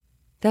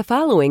The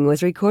following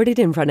was recorded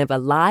in front of a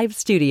live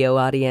studio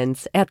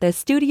audience at the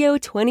Studio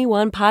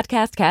 21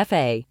 Podcast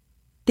Cafe.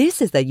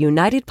 This is the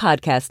United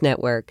Podcast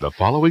Network. The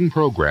following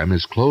program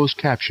is closed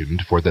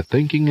captioned for the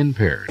thinking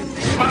impaired.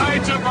 By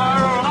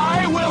tomorrow,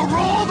 I will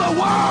rule the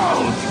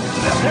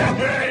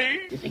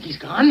world! You think he's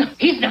gone?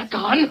 He's not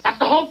gone. That's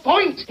the whole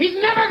point. He's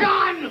never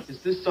gone.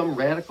 Is this some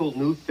radical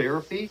new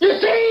therapy? You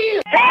see?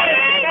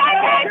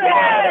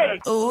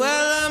 Well,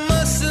 I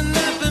must have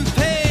not been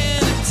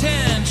paying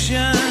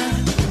attention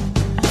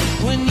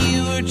when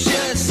you were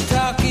just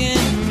talking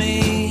to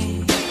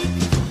me.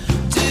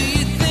 Do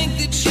you think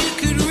that you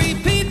could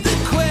repeat the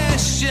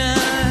question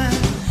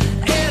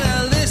and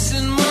I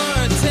listen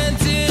more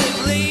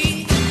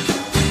attentively?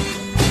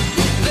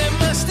 There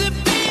must have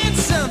been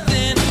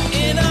something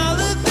in all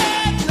of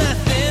that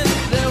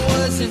nothing that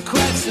wasn't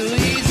quite so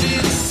easy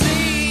to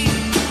see.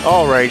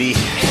 Alrighty.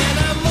 And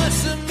I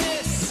must have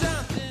missed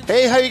something.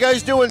 Hey, how you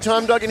guys doing?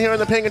 Tom Duggan here on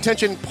the Paying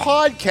Attention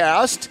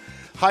podcast,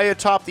 high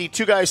atop the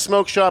Two Guys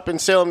Smoke Shop in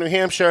Salem, New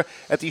Hampshire,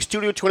 at the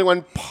Studio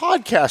 21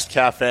 Podcast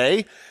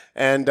Cafe.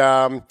 And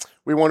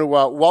we want to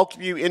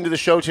welcome you into the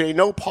show today.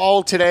 No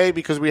Paul today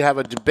because we have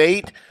a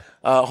debate.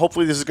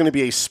 Hopefully this is going to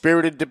be a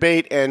spirited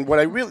debate. And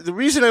the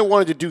reason I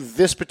wanted to do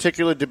this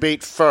particular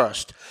debate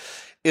first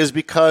is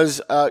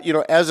because,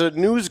 as a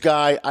news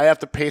guy, I have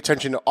to pay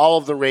attention to all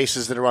of the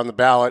races that are on the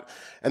ballot.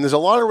 And there's a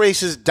lot of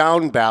races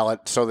down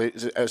ballot, so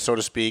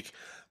to speak,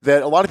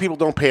 that a lot of people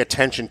don't pay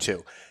attention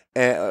to.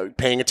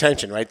 Paying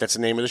attention, right? That's the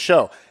name of the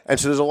show. And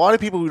so there's a lot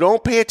of people who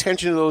don't pay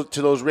attention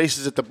to those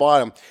races at the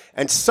bottom.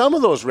 And some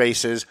of those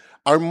races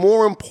are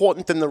more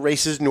important than the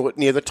races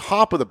near the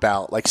top of the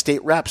ballot, like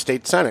state rep,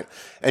 state senate.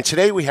 And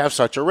today we have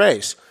such a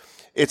race.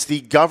 It's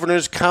the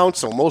Governor's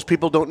Council. Most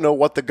people don't know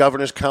what the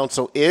Governor's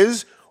Council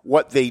is,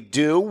 what they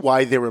do,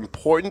 why they're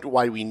important,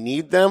 why we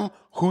need them,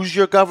 who's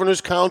your Governor's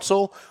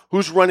Council,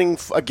 who's running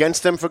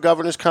against them for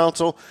Governor's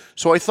Council.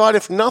 So I thought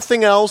if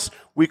nothing else,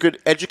 we could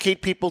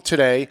educate people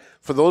today.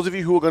 For those of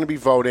you who are going to be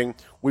voting,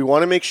 we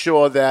want to make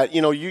sure that,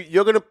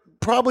 you're going to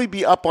probably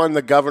be up on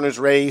the governor's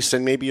race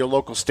and maybe your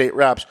local state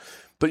reps,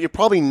 but you're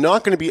probably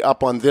not going to be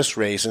up on this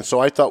race. And so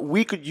I thought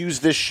we could use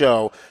this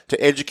show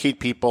to educate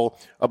people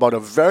about a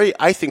very,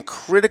 I think,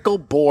 critical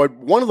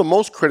board, one of the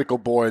most critical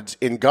boards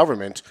in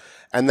government,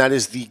 and that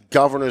is the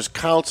Governor's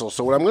Council.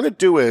 So what I'm going to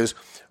do is,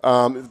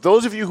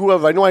 those of you who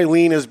have, I know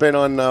Eileen has been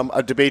on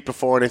a debate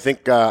before, and I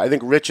think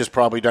Rich has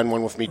probably done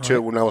one with me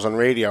too when I was on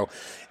radio.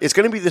 It's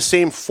going to be the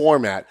same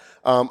format.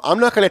 I'm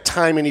not going to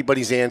time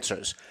anybody's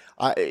answers.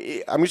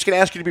 I'm just going to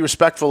ask you to be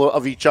respectful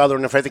of each other,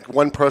 and if I think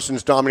one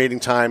person's dominating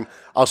time,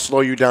 I'll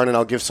slow you down and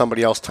I'll give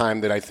somebody else time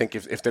that I think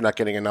if they're not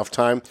getting enough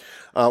time.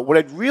 What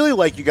I'd really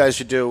like you guys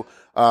to do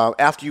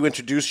after you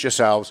introduce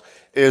yourselves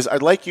is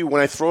I'd like you,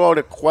 when I throw out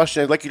a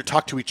question, I'd like you to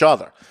talk to each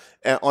other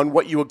on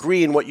what you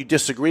agree and what you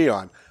disagree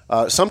on.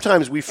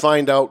 Sometimes we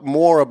find out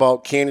more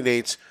about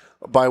candidates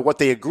by what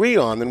they agree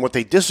on than what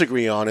they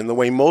disagree on, and the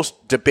way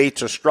most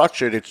debates are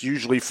structured, it's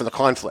usually for the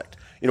conflict.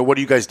 What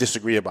do you guys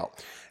disagree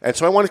about? And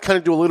so I want to kind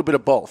of do a little bit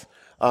of both.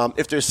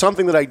 If there's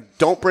something that I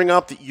don't bring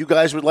up that you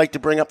guys would like to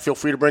bring up, feel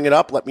free to bring it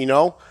up. Let me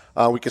know.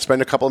 We can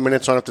spend a couple of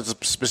minutes on it if there's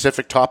a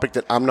specific topic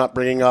that I'm not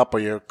bringing up or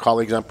your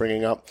colleagues aren't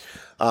bringing up.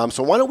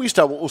 So why don't we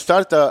start? We'll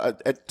start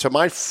to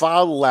my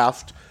far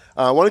left.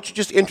 Why don't you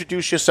just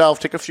introduce yourself,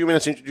 take a few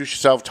minutes to introduce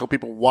yourself, tell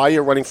people why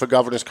you're running for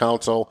Governor's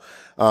Council,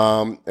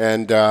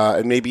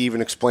 and maybe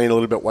even explain a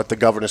little bit what the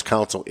Governor's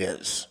Council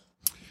is.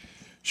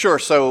 Sure.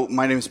 So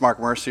my name is Mark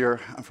Mercier.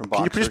 I'm from Boxford.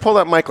 Can you please pull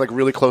that mic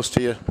really close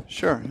to you?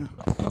 Sure.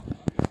 Yeah.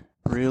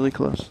 Really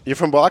close. You're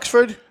from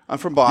Boxford? I'm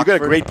from Boxford. You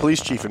got a great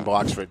police chief in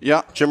Boxford.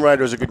 Yeah. Jim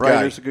Ryder's a good guy.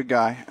 Ryder's a good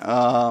guy.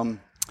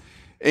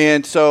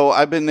 And so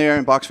I've been there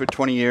in Boxford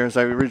 20 years.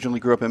 I originally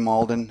grew up in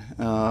Malden,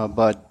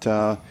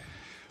 but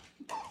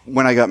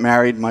when I got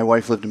married, my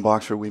wife lived in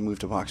Boxford. We moved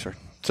to Boxford.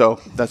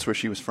 So that's where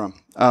she was from.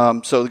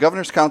 So the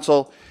Governor's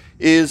Council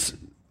is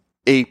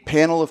a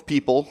panel of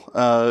people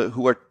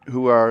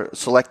who are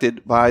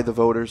selected by the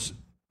voters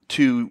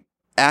to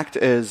act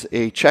as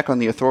a check on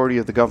the authority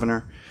of the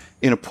governor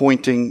in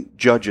appointing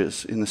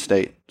judges in the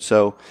state.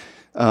 So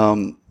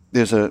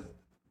there's a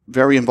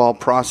very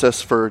involved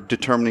process for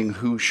determining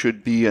who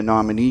should be a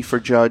nominee for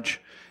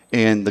judge,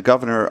 and the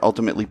governor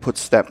ultimately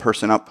puts that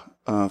person up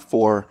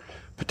for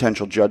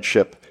potential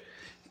judgeship.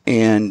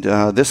 And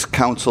this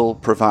council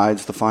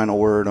provides the final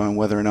word on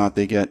whether or not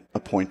they get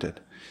appointed.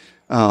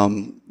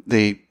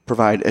 They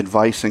provide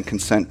advice and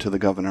consent to the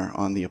governor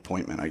on the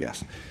appointment, I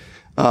guess.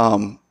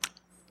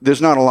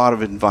 There's not a lot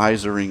of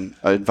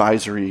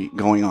advisory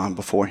going on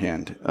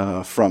beforehand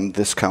from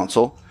this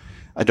council.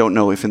 I don't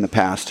know if in the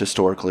past,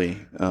 historically,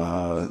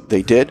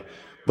 they did,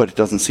 but it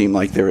doesn't seem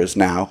like there is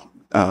now.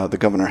 The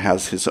governor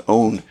has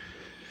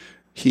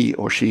he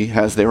or she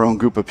has their own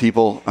group of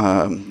people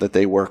that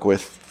they work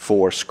with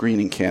for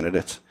screening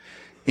candidates.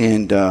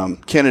 And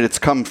candidates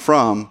come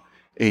from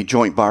a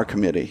joint bar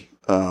committee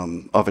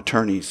of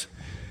attorneys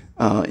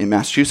in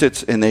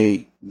Massachusetts, and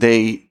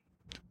they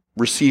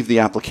receive the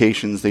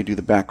applications, they do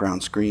the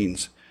background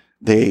screens,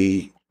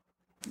 they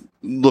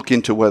look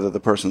into whether the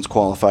person's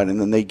qualified,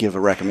 and then they give a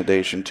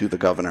recommendation to the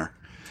governor.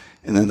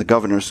 And then the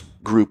governor's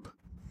group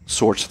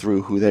sorts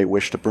through who they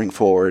wish to bring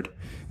forward,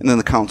 and then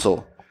the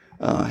council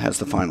has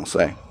the final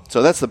say.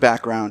 So that's the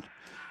background.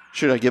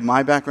 Should I give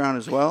my background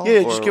as well?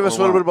 Yeah, just give us a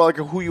little bit about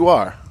who you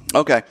are.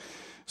 Okay.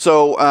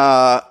 So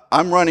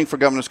I'm running for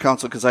governor's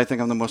council because I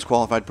think I'm the most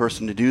qualified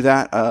person to do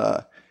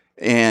that.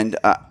 And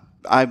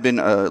I've been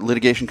a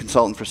litigation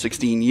consultant for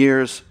 16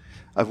 years.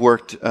 I've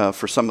worked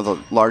for some of the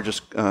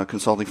largest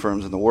consulting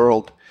firms in the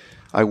world.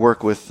 I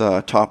work with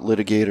top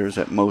litigators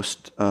at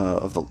most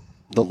of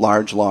the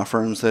large law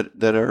firms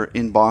that are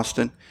in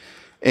Boston.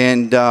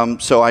 And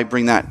so I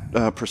bring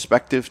that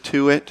perspective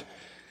to it.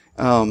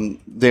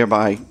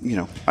 Thereby,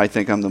 I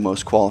think I'm the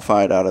most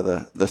qualified out of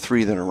the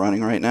three that are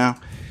running right now.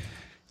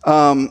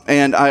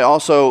 And I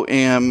also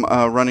am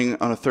running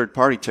on a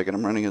third-party ticket.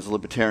 I'm running as a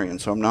libertarian,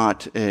 so I'm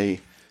not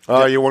a...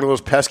 Oh, you're one of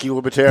those pesky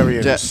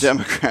libertarians.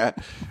 Democrat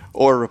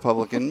or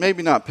Republican.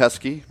 Maybe not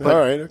pesky, but...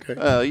 All right,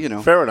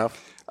 okay. Fair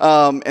enough.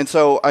 And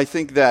so I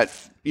think that,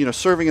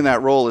 serving in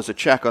that role as a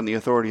check on the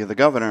authority of the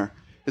governor,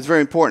 it's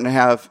very important to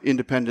have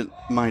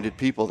independent-minded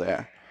people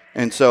there.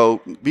 And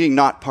so being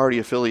not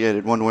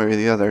party-affiliated one way or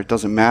the other, it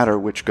doesn't matter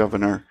which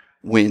governor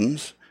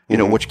wins,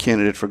 which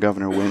candidate for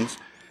governor wins.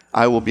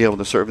 I will be able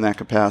to serve in that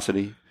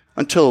capacity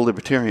until a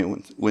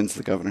libertarian wins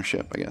the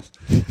governorship, I guess.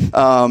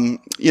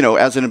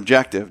 As an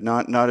objective,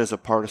 not as a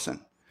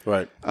partisan.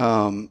 Right.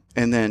 And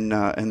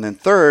then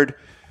third,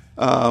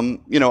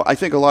 I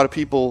think a lot of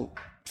people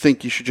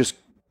think you should just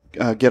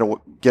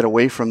get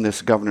away from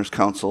this governor's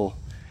council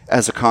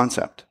as a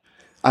concept.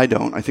 I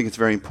don't. I think it's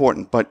very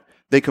important, but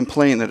they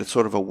complain that it's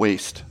sort of a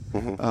waste.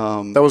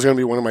 That was going to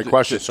be one of my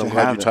questions, so I'm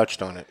glad you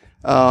touched on it.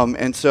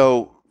 And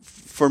so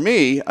for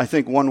me, I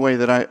think one way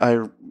that I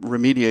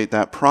remediate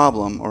that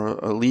problem or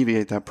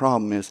alleviate that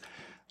problem is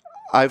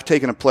I've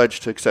taken a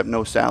pledge to accept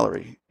no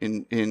salary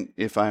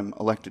if I'm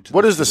elected to.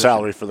 What is the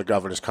salary for the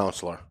governor's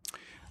counselor?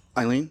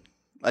 Eileen?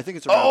 I think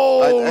it's around...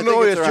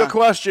 It's your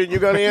question. You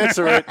got to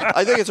answer it.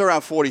 I think it's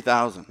around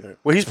 $40,000.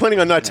 Well, he's planning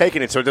on not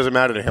taking it, so it doesn't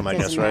matter to him, I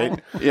guess, right?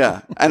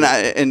 Yeah, and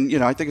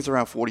I think it's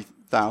around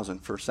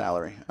 $40,000 for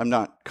salary. I'm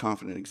not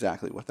confident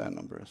exactly what that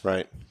number is.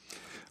 Right.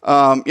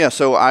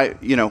 So I,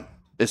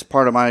 as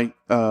part of my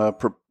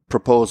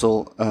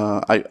proposal,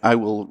 I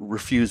will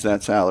refuse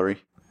that salary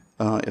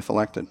if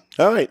elected.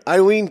 All right,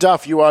 Eileen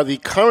Duff, you are the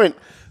current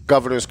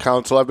governor's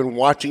counsel. I've been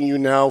watching you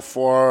now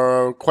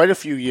for quite a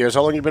few years.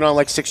 How long have you been on?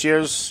 Like 6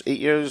 years, 8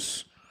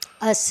 years?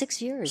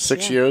 6 years.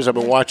 6 years. I've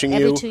been watching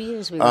you. Every 2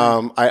 years we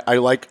run. I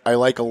like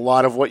a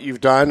lot of what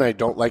you've done. I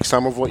don't like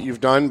some of what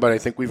you've done, but I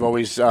think we've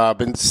always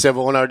been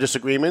civil in our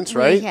disagreements,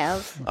 right? We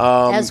have,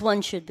 as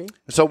one should be.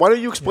 So why don't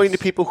you explain to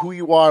people who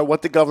you are,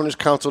 what the governor's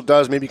council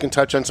does? Maybe you can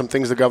touch on some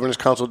things the governor's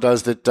council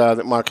does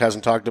that Mark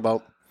hasn't talked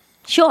about.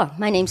 Sure.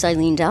 My name's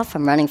Eileen Duff.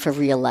 I'm running for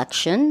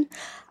re-election.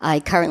 I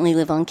currently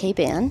live on Cape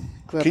Ann.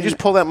 Can you just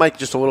pull that mic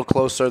just a little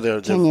closer?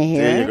 Can you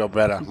hear? There you go.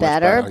 Better.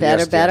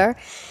 Better.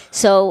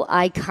 So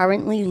I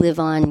currently live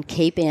on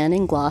Cape Ann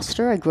in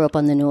Gloucester. I grew up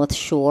on the North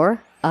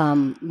Shore.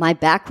 My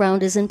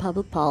background is in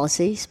public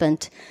policy. I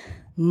don't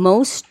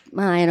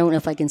know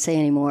if I can say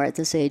anymore at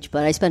this age,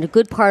 but I spent a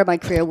good part of my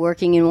career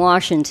working in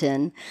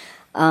Washington,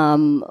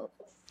 mostly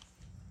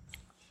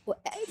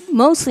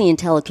in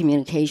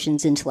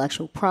telecommunications,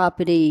 intellectual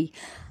property.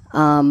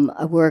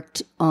 I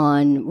worked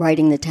on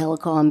writing the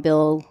telecom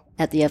bill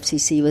at the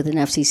FCC with an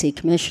FCC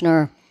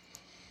commissioner.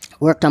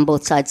 Worked on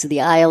both sides of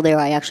the aisle there.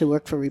 I actually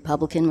worked for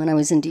Republican when I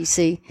was in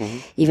D.C.,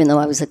 even though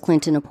I was a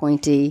Clinton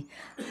appointee.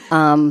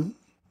 I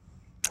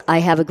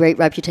have a great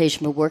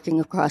reputation for working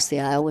across the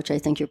aisle, which I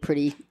think you're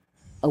pretty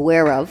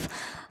aware of.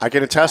 I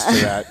can attest to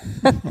that.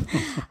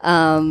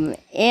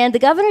 And the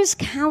Governor's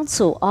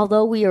Council,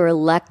 although we are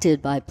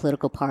elected by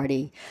political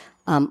party,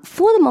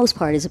 for the most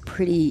part is a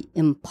pretty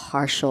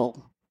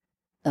impartial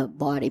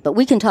body. But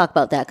we can talk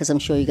about that because I'm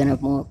sure you're going to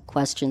have more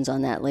questions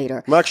on that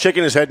later. Mark's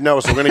shaking his head no,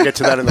 so we're going to get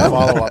to that in the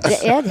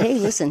follow-ups. Ed, hey,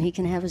 listen, he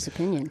can have his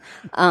opinion.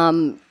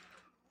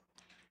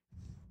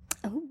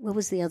 What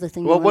was the other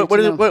thing? Well, what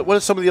are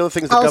some of the other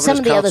things the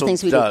Governor's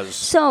Council does?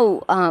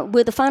 So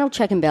we're the final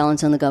check and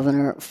balance on the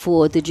governor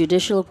for the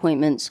judicial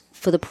appointments,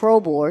 for the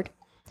parole board,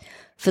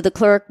 for the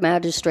clerk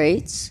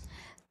magistrates.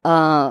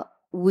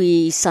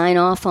 We sign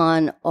off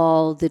on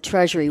all the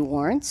Treasury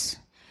warrants.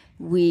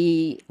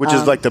 Which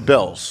is like the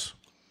bills.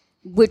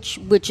 Which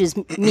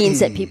means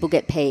that people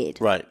get paid.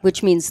 Right.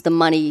 Which means the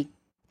money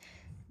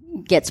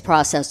gets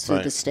processed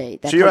through the state.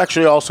 So you're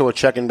actually also a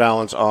check and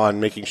balance on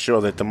making sure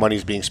that the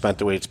money's being spent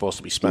the way it's supposed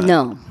to be spent.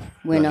 No,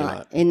 we're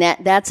not. And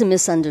that's a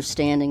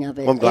misunderstanding of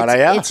it. Well, I'm glad I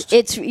asked.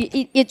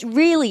 It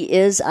really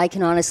is, I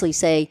can honestly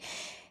say,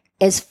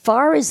 as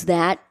far as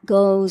that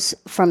goes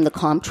from the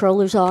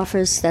comptroller's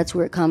office, that's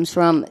where it comes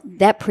from,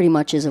 that pretty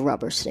much is a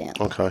rubber stamp.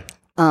 Okay.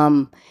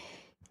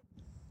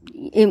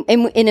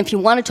 And if you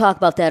want to talk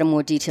about that in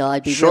more detail,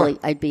 I'd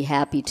be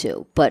happy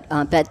to. But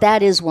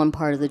that is one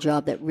part of the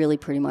job that really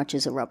pretty much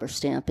is a rubber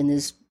stamp. And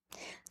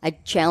I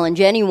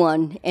challenge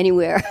anyone,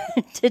 anywhere,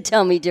 to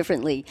tell me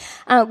differently.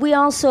 We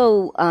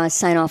also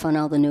sign off on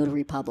all the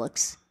notary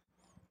publics.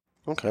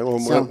 Okay, well,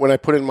 when I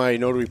put in my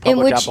notary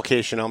public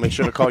application, I'll make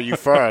sure to call you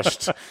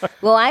first.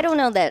 Well, I don't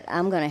know that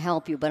I'm going to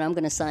help you, but I'm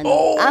going to sign.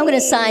 I'm going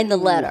to sign the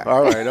letter.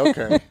 All right.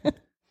 Okay.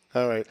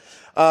 All right.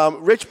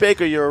 Rich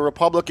Baker, you're a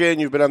Republican.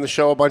 You've been on the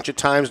show a bunch of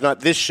times. Not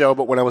this show,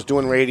 but when I was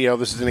doing radio,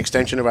 this is an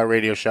extension of our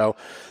radio show.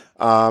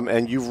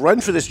 And you've run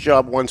for this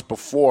job once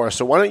before.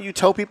 So why don't you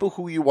tell people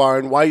who you are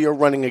and why you're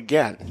running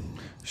again?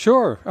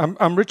 Sure.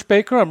 I'm Rich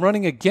Baker. I'm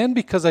running again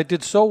because I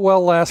did so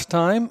well last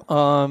time.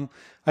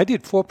 I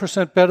did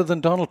 4% better than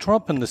Donald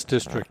Trump in this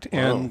district.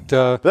 And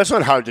that's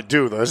not hard to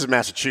do, though. This is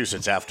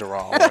Massachusetts, after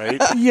all, right?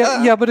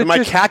 yeah, but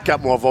my cat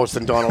got more votes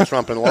than Donald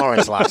Trump in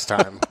Lawrence last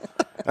time.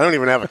 I don't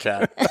even have a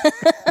cat.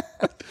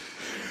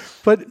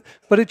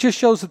 But it just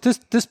shows that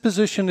this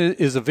position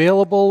is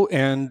available,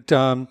 and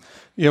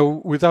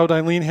without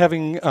Eileen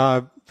having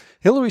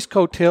Hillary's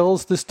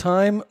coattails this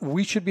time,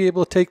 we should be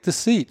able to take the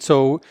seat.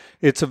 So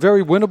it's a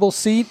very winnable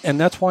seat, and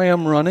that's why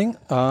I'm running.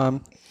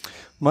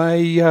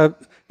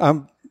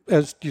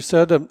 As you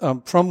said,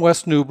 I'm from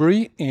West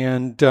Newbury,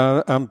 and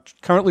I'm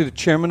currently the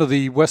chairman of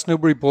the West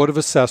Newbury Board of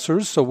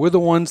Assessors. So we're the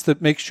ones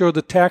that make sure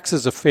the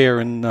taxes are fair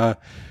in the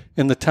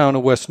town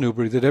of West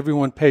Newbury, that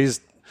everyone pays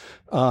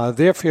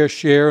their fair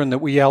share, and that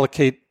we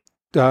allocate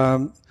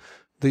the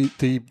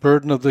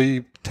burden of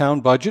the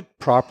town budget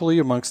properly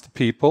amongst the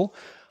people.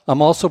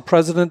 I'm also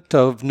president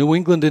of New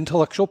England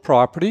Intellectual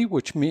Property,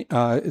 which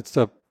it's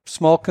a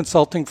small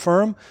consulting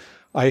firm.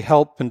 I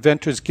help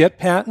inventors get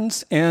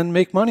patents and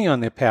make money on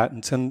their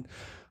patents. And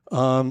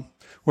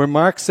where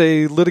Mark's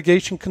a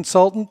litigation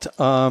consultant,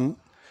 I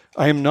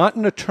am not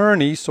an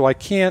attorney, so I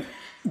can't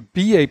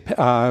be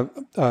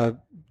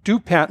do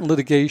patent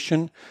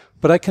litigation,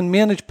 but I can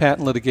manage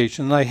patent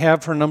litigation. And I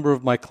have for a number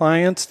of my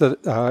clients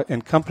that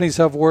and companies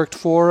I've worked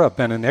for. I've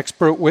been an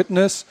expert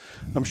witness.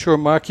 I'm sure,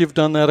 Mark, you've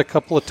done that a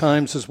couple of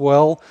times as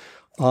well.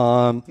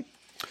 I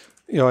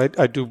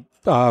do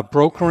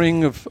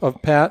brokering of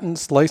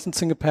patents,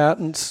 licensing of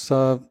patents.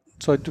 So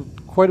I do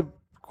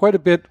quite a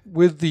bit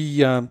with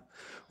the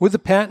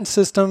patent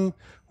system,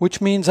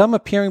 which means I'm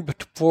appearing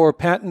for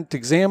patent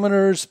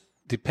examiners,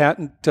 the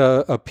patent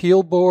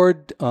appeal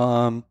board,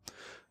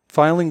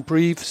 filing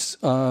briefs,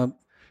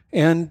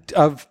 and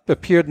I've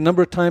appeared a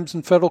number of times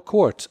in federal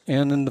courts.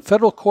 And in the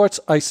federal courts,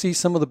 I see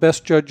some of the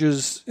best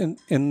judges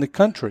in the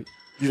country.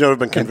 You've never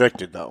been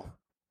convicted, though?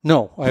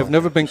 No, I have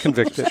never been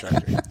convicted.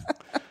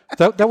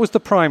 That was the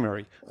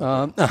primary. Is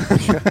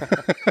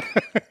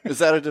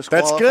that a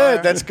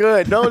disqualifier? That's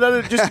good.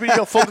 No, just to be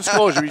full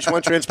disclosure. We just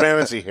want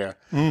transparency here.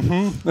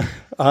 Mm-hmm.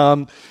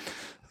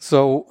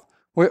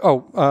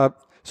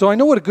 So I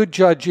know what a good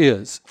judge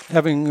is,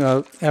 having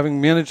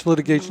managed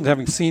litigation,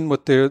 having seen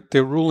what their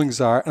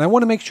rulings are, and I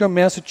want to make sure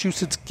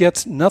Massachusetts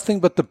gets nothing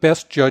but the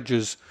best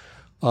judges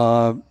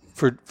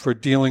for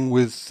dealing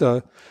with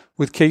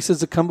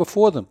cases that come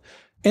before them.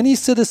 Any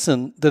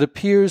citizen that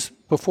appears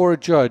before a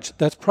judge,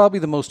 that's probably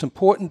the most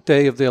important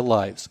day of their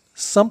lives.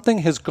 Something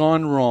has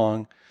gone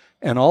wrong,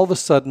 and all of a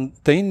sudden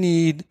they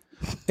need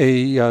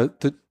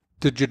the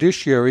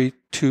judiciary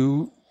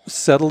to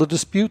settle a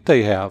dispute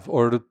they have,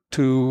 or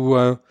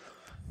to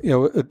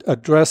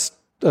address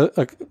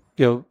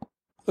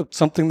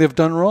something they've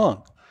done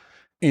wrong.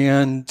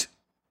 And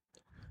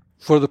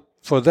for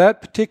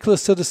that particular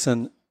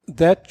citizen,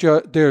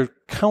 they're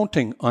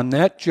counting on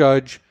that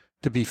judge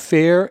to be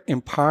fair,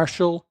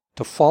 impartial,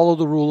 to follow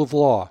the rule of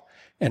law.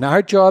 And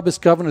our job as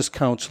governor's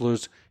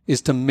counselors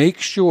is to make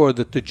sure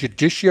that the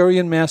judiciary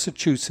in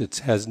Massachusetts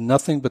has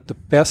nothing but the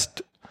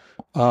best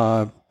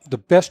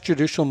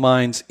judicial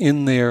minds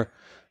in there,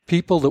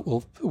 people that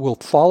will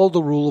follow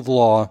the rule of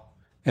law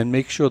and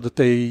make sure that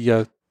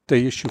they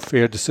issue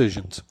fair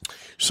decisions.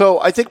 So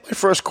I think my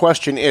first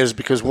question is,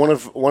 because one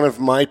of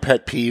my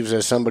pet peeves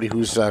as somebody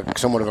who's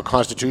somewhat of a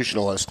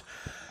constitutionalist,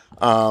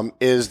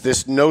 is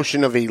this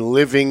notion of a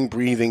living,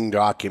 breathing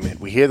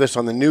document. We hear this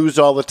on the news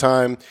all the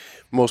time.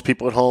 Most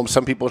people at home,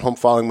 some people at home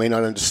following may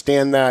not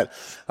understand that.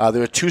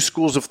 There are two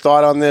schools of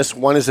thought on this.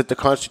 One is that the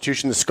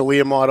Constitution, the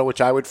Scalia model, which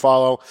I would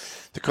follow,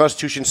 the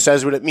Constitution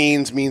says what it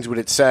means what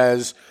it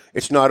says.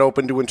 It's not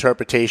open to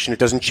interpretation. It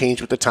doesn't change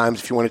with the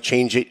times. If you want to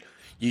change it,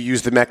 you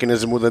use the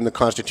mechanism within the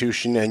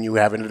Constitution and you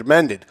have it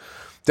amended.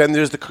 Then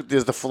there's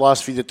the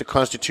philosophy that the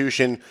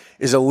Constitution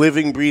is a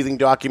living, breathing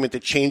document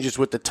that changes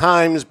with the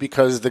times,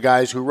 because the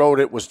guys who wrote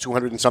it was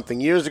 200 and something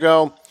years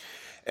ago,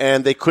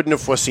 and they couldn't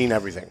have foreseen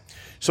everything.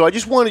 So I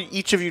just wanted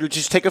each of you to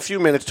just take a few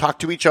minutes, talk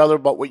to each other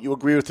about what you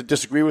agree with or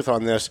disagree with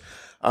on this,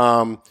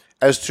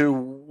 as to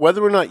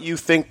whether or not you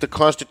think the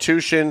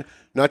Constitution,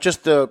 not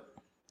just the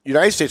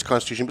United States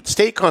Constitution, but the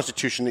state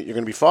Constitution that you're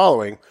going to be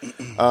following,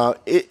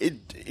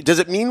 does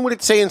it mean what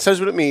it says and says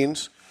what it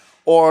means,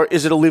 or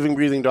is it a living,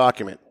 breathing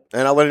document?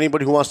 And I'll let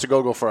anybody who wants to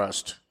go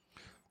first.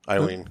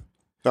 Eileen.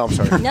 No, I'm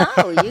sorry. No,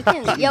 you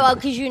can. Yeah, well,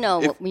 because you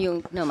know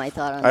my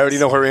thought on. I already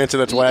know her answer.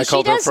 That's why I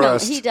called her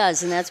first. He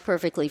does, and that's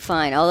perfectly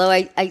fine. Although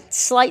I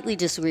slightly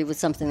disagree with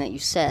something that you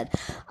said,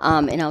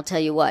 and I'll tell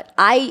you what.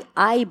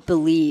 I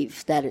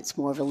believe that it's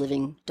more of a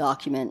living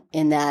document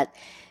in that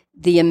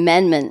the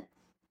amendments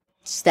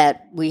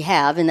that we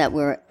have and that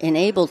we're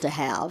enabled to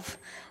have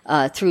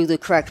through the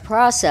correct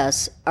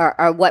process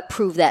are what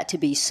prove that to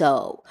be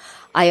so.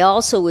 I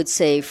also would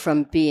say,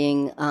 from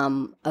being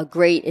a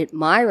great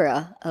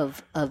admirer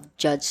of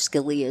Judge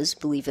Scalia's,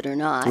 believe it or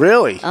not.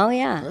 Really? Oh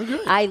yeah. Okay.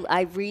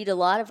 I read a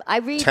lot of. I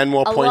read 10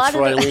 more points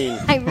for Eileen.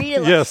 I read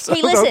a lot. Yes.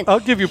 Hey, listen. I'll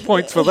give you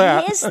points for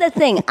that. Here's the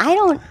thing. I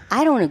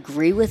don't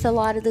agree with a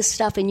lot of this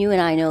stuff, and you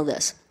and I know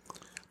this.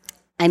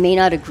 I may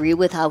not agree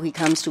with how he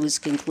comes to his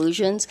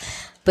conclusions,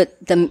 but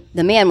the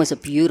man was a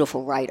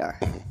beautiful writer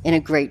and a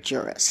great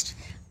jurist.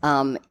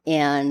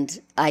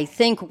 And I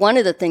think one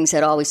of the things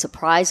that always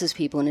surprises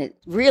people, and it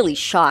really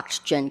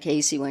shocked Jen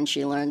Casey when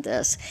she learned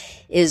this,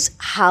 is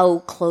how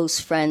close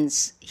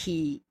friends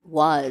he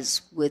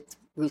was with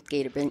Ruth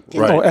Gator Ginsburg.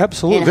 Right. Oh,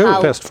 absolutely. They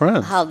were best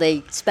friends. How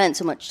they spent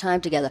so much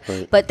time together.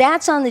 Right. But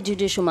that's on the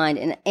judicial mind.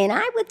 And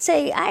I would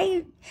say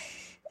I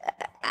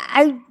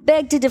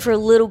beg to differ a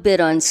little bit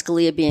on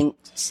Scalia being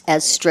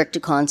as strict a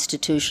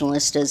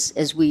constitutionalist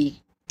as we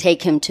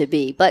take him to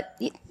be, but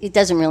it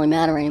doesn't really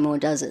matter anymore,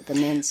 does it? The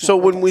man's so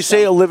when we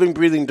say a living,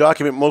 breathing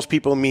document, most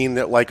people mean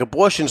that, like,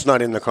 abortion's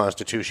not in the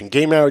Constitution,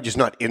 gay marriage is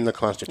not in the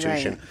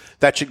Constitution. Right.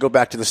 That should go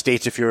back to the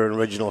states if you're an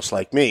originalist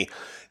like me.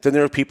 Then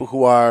there are people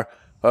who are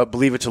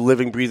believe it's a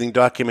living, breathing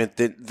document,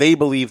 that they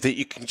believe that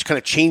you can just kind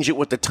of change it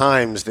with the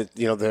times. That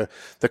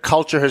the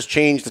culture has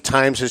changed, the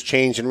times has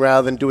changed, and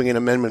rather than doing an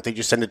amendment, they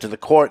just send it to the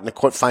court, and the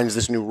court finds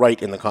this new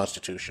right in the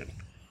Constitution.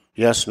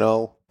 Yes,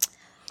 no.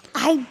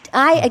 I'd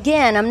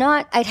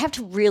have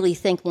to really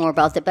think more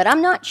about that, but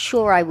I'm not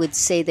sure I would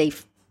say they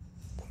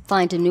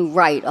find a new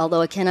right,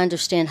 although I can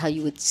understand how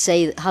you would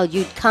say, how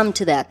you'd come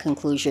to that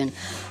conclusion.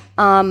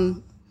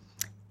 I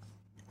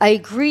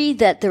agree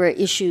that there are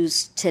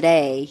issues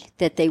today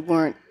that they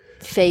weren't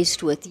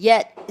faced with,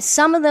 yet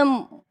some of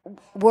them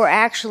were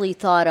actually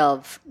thought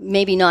of,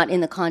 maybe not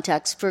in the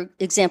context, for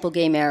example,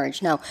 gay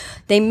marriage. Now,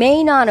 they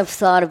may not have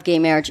thought of gay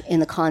marriage in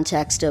the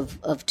context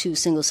of two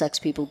single-sex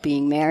people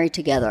being married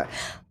together,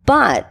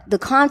 but the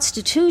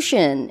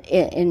Constitution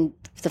in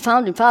the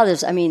Founding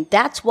Fathers, I mean,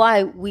 that's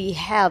why we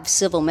have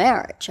civil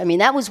marriage. I mean,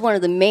 that was one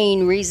of the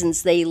main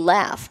reasons they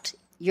left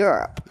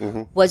Europe,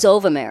 was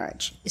over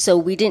marriage. So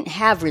we didn't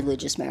have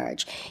religious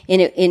marriage.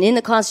 And in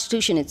the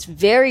Constitution, it's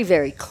very,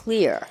 very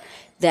clear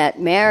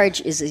that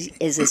marriage is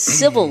a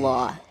civil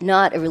law,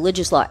 not a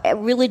religious law.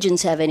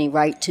 Religions have any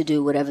right to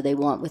do whatever they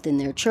want within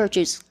their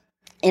churches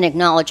and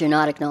acknowledge or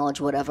not acknowledge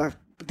whatever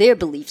their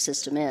belief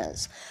system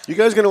is. You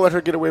guys going to let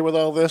her get away with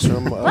all this? Or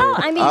well,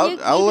 I mean,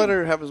 I'll let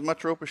her have as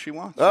much rope as she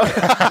wants. Go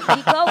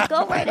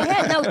right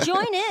ahead. No,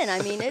 join in.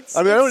 I mean,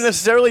 I don't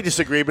necessarily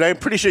disagree, but I'm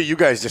pretty sure you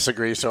guys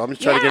disagree. So I'm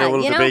just trying to get a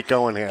little debate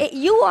going here.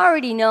 You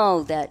already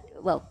know that.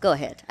 Well, go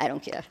ahead. I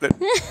don't care.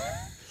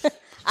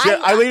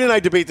 Eileen and I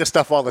debate this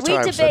stuff all the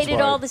time. We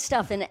debated all the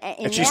stuff,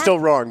 and she's still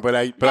wrong, but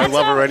I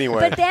love her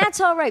anyway. But that's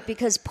all right,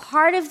 because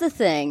part of the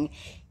thing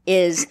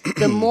is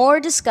the more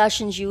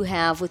discussions you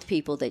have with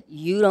people that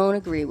you don't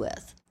agree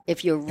with,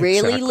 if you're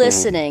really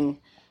listening,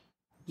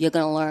 you're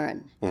going to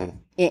learn.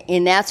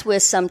 And that's where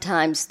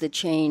sometimes the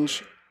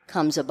change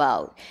comes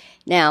about.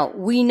 Now,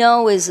 we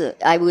know,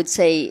 I would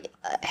say,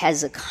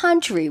 as a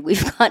country,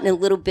 we've gotten a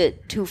little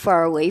bit too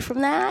far away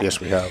from that.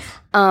 Yes, we have.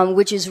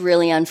 Which is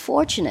really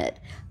unfortunate.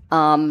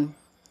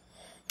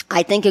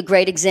 I think a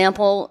great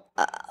example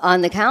on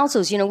the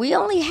councils, we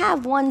only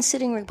have one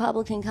sitting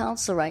Republican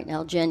councilor right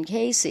now, Jen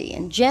Casey.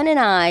 And Jen and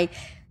I,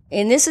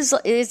 and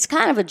it's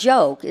kind of a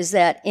joke, is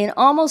that in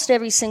almost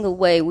every single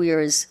way we are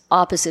as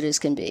opposite as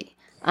can be.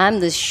 I'm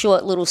this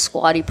short little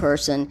squatty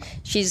person.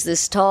 She's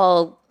this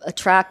tall,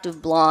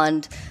 attractive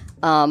blonde.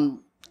 And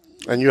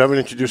you haven't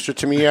introduced her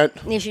to me yet?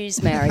 Yeah,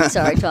 she's married.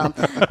 Sorry, Tom.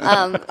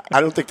 I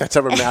don't think that's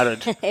ever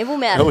mattered. It will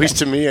matter. At least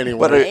to me, anyway.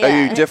 But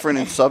are you different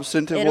in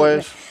substantive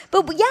ways?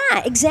 But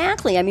yeah,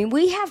 exactly. I mean,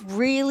 we have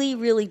really,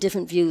 really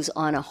different views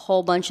on a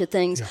whole bunch of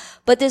things. Yeah.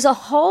 But there's a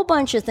whole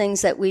bunch of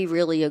things that we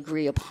really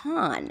agree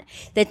upon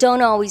that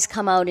don't always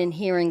come out in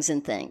hearings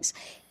and things.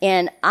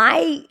 And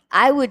I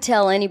would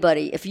tell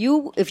anybody, if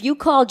you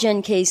call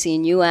Jen Casey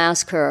and you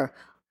ask her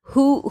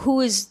who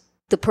is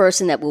the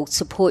person that will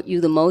support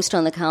you the most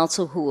on the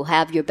council, who will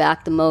have your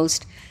back the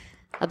most,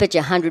 I bet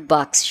you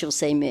 $100 she'll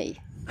say me.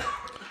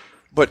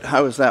 But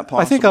how is that possible?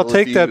 I think I'll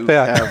take that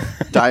back.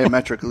 Have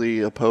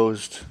diametrically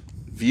opposed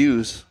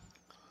views.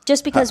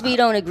 Just because we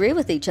don't agree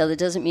with each other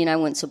doesn't mean I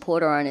wouldn't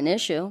support her on an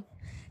issue.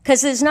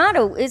 Because there's not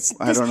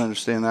I don't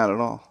understand that at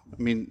all.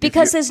 I mean,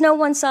 because there's no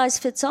one size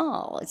fits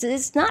all.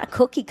 It's not a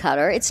cookie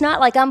cutter. It's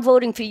not like I'm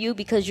voting for you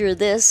because you're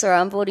this or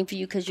I'm voting for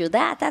you because you're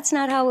that. That's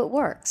not how it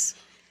works.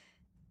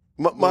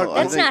 Mark,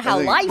 That's not how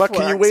life Mark,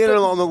 works. can you weigh in but-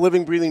 on the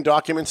living, breathing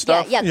document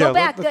stuff? Go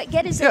back.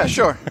 Get his Yeah, answer.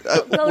 sure.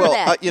 Go well, to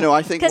that.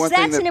 I think because one thing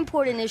that's that an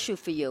important issue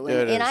for you,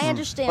 It and is. I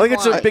understand. I think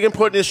it's why. a big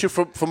important issue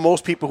for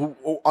most people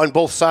who on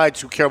both sides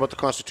who care about the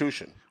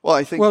Constitution. well,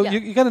 I think Well,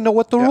 you got to know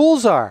what the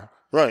rules are.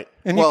 Right.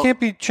 And Well, you can't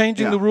be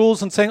changing yeah. the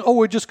rules and saying, "Oh,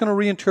 we're just going to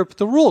reinterpret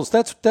the rules."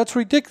 That's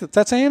ridiculous.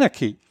 That's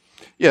anarchy.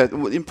 Yeah,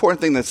 the important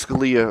thing that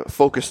Scalia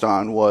focused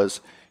on was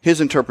his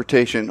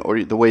interpretation,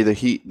 or the way that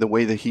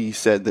he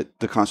said that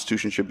the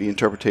Constitution should be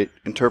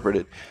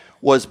interpreted,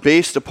 was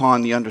based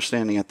upon the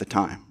understanding at the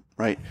time,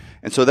 right?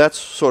 And so that's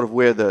sort of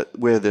where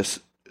this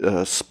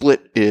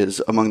split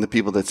is among the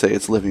people that say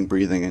it's living,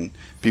 breathing, and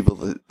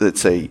people that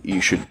say you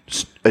should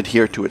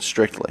adhere to it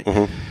strictly.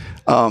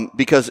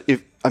 Because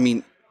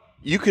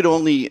you could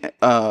only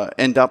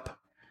end up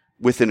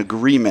with an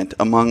agreement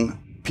among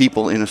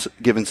people in a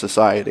given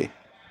society,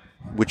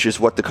 which is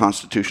what the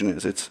Constitution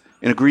is. It's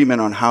an agreement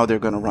on how they're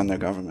going to run their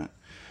government.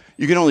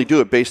 You can only do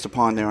it based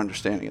upon their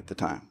understanding at the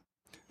time.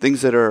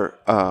 Things that are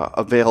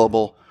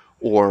available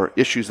or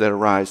issues that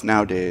arise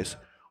nowadays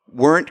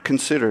weren't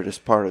considered as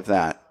part of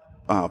that,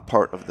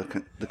 part of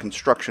the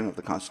construction of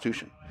the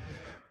Constitution.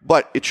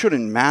 But it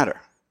shouldn't matter,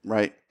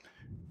 right?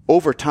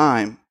 Over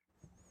time,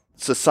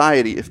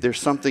 society, if there's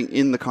something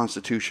in the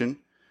Constitution,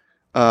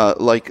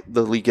 like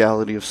the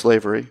legality of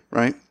slavery,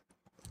 right?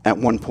 At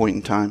one point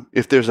in time,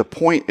 if there's a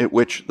point at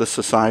which the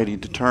society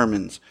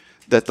determines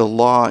that the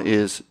law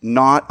is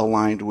not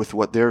aligned with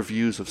what their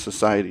views of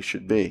society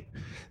should be,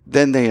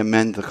 then they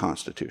amend the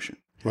Constitution.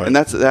 Right. And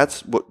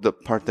that's what the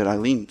part that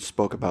Eileen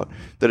spoke about,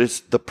 that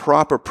it's the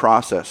proper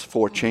process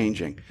for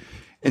changing.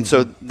 And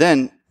so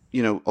then,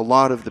 a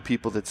lot of the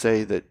people that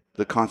say that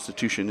the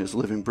Constitution is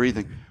living,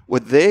 breathing,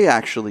 what they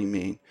actually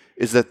mean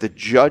is that the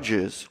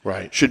judges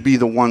should be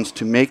the ones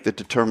to make the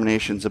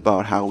determinations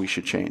about how we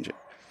should change it.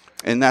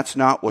 And that's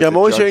not what I'm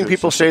always hearing judges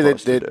people are say that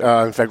supposed to do.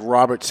 in fact,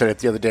 Robert said it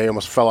the other day,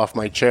 almost fell off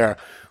my chair,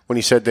 when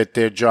he said that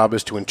their job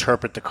is to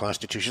interpret the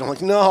Constitution. I'm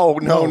like, no.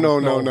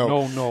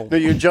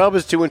 Your job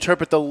is to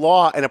interpret the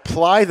law and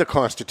apply the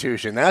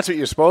Constitution. That's what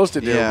you're supposed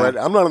to do. Yeah. But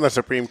I'm not on the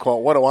Supreme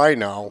Court. What do I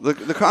know?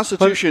 The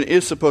Constitution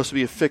is supposed to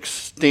be a fixed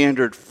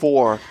standard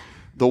for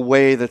the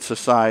way that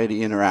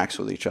society interacts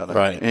with each other.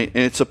 Right. And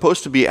it's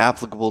supposed to be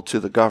applicable to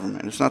the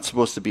government. It's not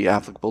supposed to be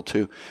applicable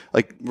to,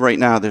 like right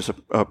now there's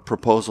a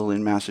proposal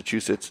in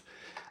Massachusetts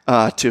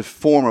to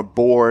form a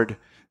board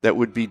that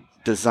would be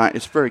designed,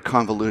 it's very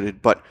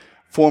convoluted, but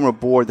form a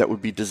board that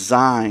would be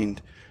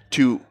designed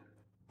to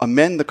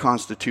amend the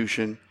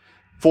Constitution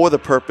for the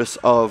purpose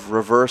of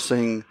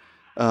reversing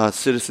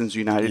Citizens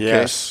United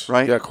case,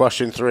 right? Yeah,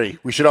 question 3.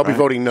 We should all be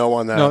voting no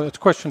on that. No, it's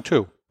question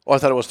 2. Oh, I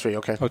thought it was 3.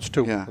 Okay. Oh, it's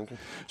 2. Yeah. Okay.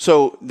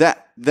 So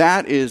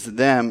that is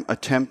them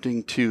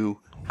attempting to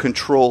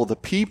control the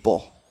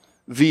people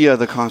via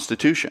the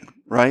Constitution,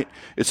 right?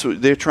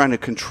 They're trying to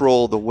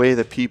control the way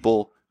that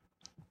people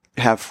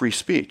have free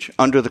speech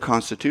under the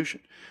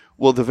Constitution.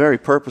 Well, the very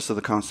purpose of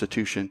the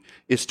Constitution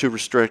is to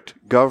restrict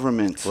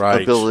government's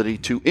ability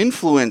to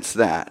influence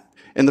that.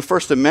 And the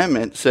First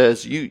Amendment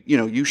says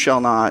you shall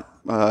not,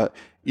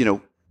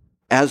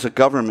 as a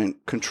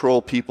government,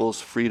 control people's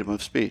freedom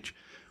of speech.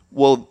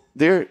 Well,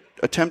 they're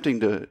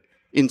attempting to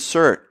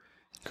insert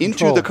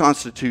into the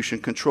Constitution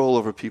control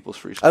over people's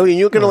free speech. I mean,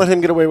 you're going to let him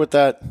get away with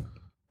that?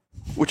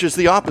 Which is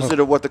the opposite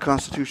of what the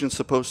Constitution is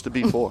supposed to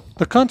be for.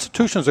 The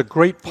Constitution is a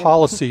great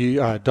policy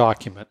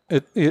document.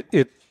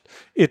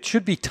 It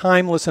should be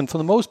timeless, and for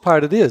the most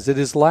part it is. It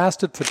has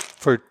lasted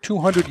for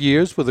 200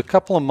 years with a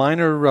couple of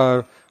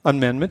minor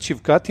amendments.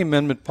 You've got the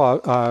amendment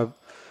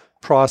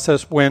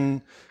process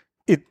when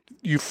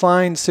you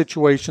find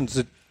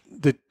situations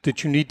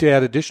that you need to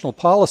add additional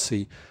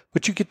policy,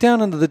 but you get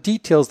down into the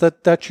details,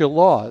 that's your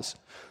laws.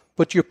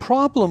 But your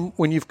problem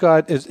when you've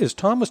got, as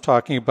Tom was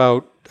talking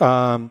about,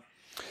 the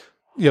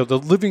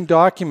living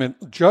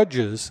document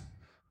judges,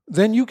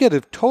 then you get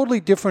a totally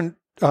different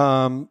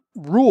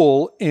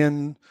rule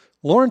in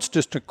Lawrence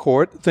District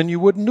Court than you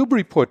would in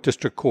Newburyport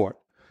District Court.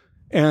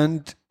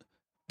 And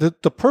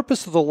the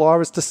purpose of the law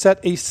is to set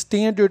a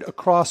standard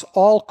across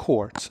all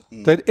courts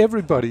that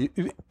everybody,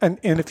 and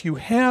if you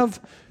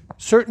have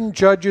certain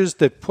judges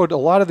that put a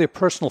lot of their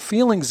personal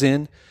feelings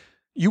in,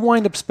 you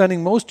wind up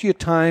spending most of your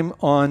time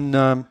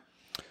on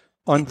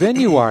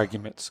venue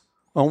arguments,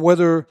 on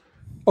whether,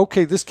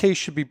 okay, this case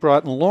should be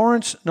brought in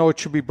Lawrence, no, it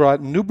should be brought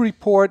in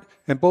Newburyport,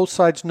 and both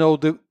sides know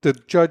the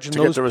judge knows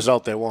to get the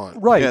result they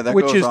want. Right, yeah, that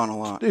which goes is on a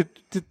lot.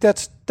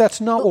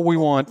 That's not what we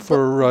want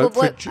for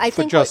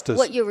justice.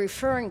 What you're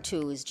referring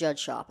to is judge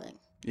shopping.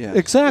 Yeah,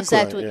 exactly. Is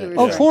that what you're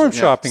referring to? Forum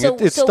shopping.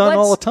 It's done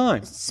all the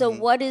time. So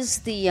what is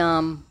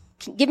the?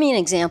 Give me an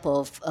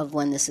example of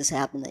when this has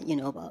happened that you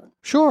know about.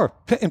 Sure.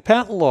 In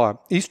patent law,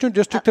 Eastern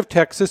District of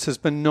Texas has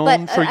been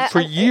known for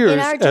years. In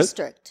our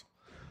district.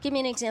 Give me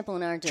an example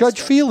in our district.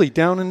 Judge Feely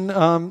down in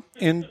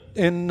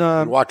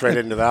You walked right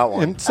into that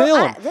one. in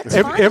Salem. That's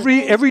fine.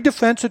 Every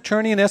defense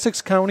attorney in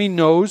Essex County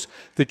knows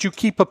that you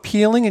keep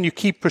appealing and you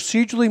keep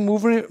procedurally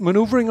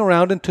maneuvering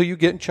around until you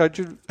get in charge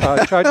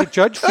of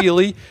Judge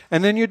Feely,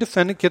 and then your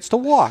defendant gets to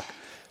walk.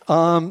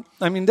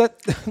 I mean,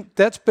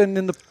 that's been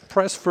in the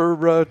press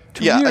for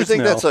 2 years now. Yeah, I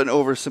think that's an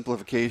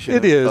oversimplification.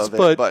 It is,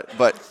 but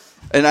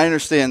and I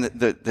understand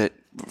that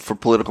for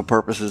political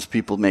purposes,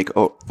 people make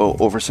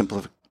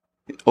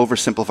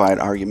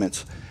oversimplified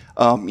arguments.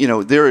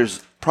 There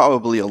is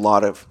probably a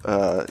lot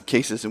of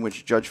cases in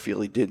which Judge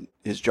Feely did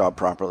his job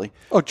properly.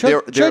 Oh,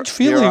 Judge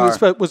Feely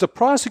was a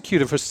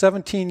prosecutor for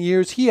 17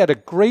 years. He had a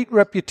great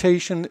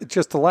reputation.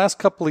 Just the last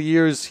couple of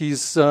years,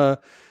 he's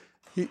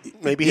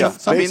maybe he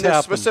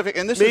specific,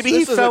 and this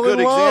is a good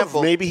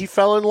example. Maybe he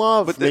fell in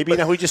love, but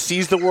now he just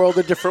sees the world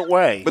a different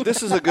way. But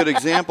this is a good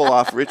example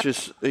off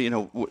Rich's,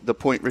 the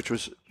point Rich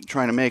was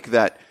trying to make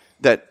that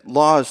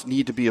laws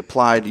need to be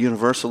applied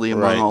universally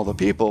among all the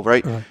people,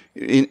 right?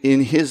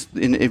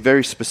 In a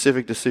very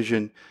specific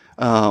decision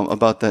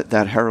about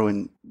that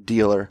heroin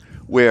dealer,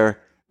 where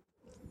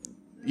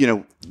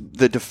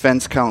the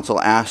defense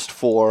counsel asked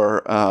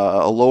for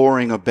a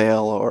lowering of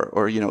bail,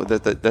 or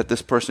that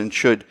this person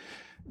should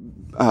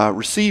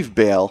receive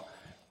bail,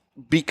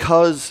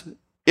 because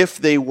if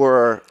they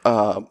were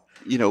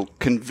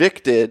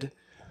convicted,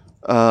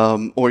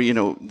 or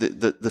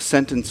the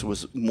sentence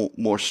was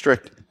more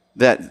strict,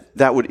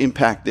 that would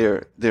impact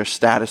their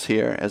status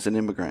here as an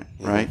immigrant,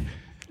 right?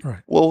 Right.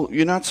 Well,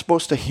 you're not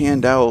supposed to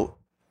hand out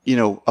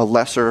a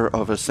lesser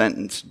of a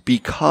sentence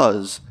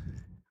because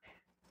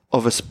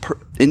of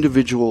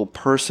individual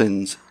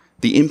person's,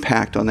 the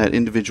impact on that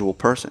individual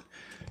person.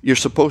 You're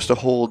supposed to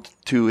hold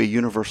to a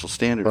universal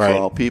standard for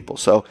all people.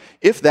 So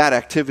if that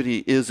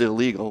activity is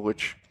illegal,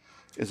 which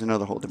is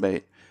another whole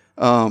debate,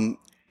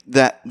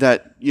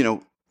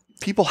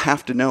 people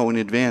have to know in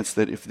advance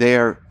that if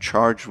they're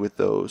charged with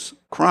those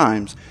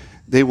crimes,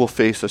 they will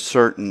face a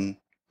certain,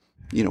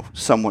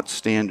 somewhat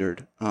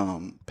standard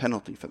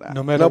penalty for that.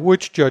 No matter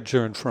which judge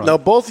they're in front. Now,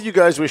 both of you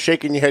guys were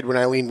shaking your head when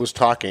Eileen was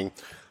talking.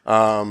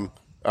 You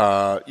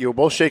were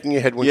both shaking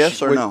your head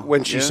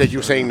when she said you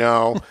were saying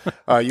no.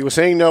 You were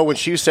saying no when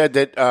she said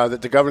that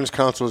the Governor's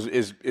Council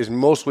is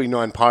mostly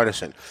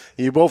nonpartisan.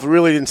 You both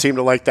really didn't seem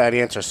to like that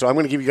answer. So I'm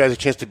going to give you guys a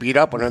chance to beat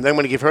up on her, and then I'm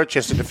going to give her a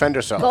chance to defend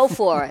herself. Go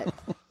for it.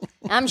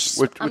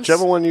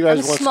 Whichever one you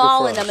guys want to go first. I'm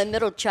small and I'm a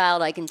middle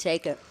child. I can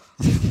take it.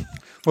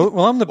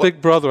 Well, I'm the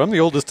big brother. I'm the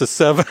oldest of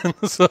 7.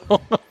 So,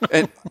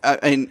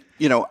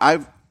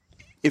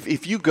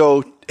 if you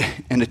go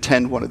and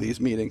attend one of these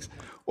meetings,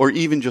 or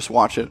even just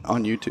watch it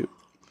on YouTube,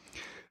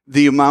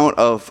 the amount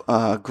of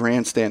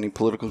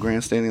political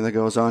grandstanding that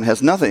goes on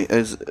has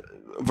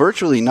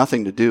virtually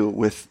nothing to do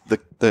with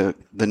the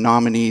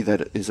nominee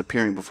that is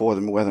appearing before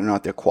them, whether or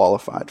not they're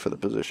qualified for the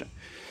position.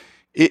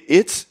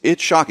 It's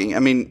shocking. I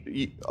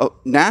mean,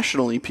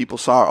 nationally, people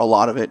saw a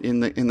lot of it in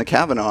the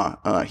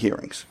Kavanaugh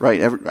hearings,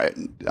 right?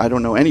 I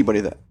don't know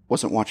anybody that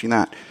wasn't watching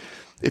that.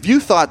 If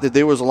you thought that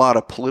there was a lot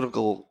of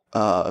political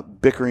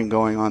bickering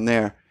going on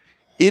there,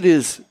 it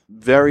is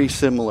very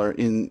similar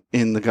in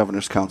the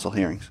Governor's Council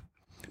hearings.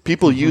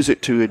 People use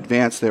it to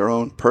advance their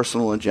own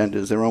personal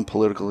agendas, their own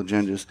political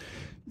agendas,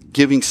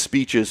 giving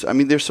speeches. I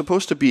mean, they're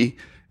supposed to be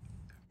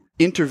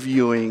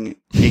interviewing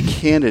a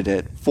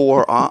candidate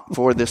for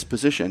this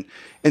position,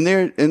 and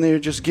they're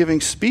just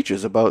giving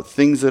speeches about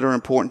things that are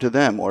important to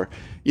them, or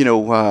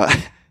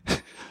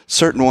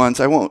certain ones.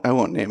 I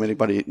won't name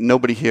anybody.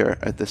 Nobody here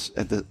at this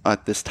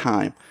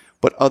time,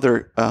 but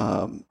other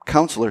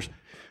counselors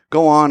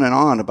go on and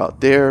on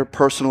about their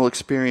personal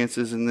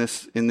experiences in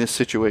this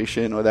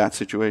situation or that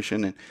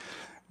situation, and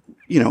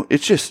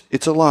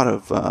it's a lot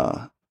of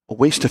a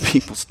waste of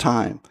people's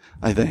time,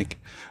 I think.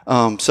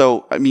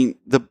 So I mean,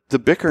 the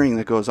bickering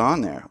that goes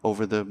on there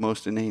over the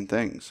most inane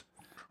things.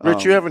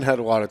 Rich, you haven't had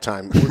a lot of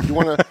time. Do you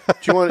want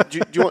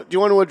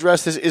to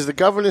address this? Is the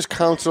Governor's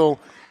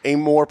Council a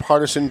more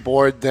partisan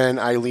board than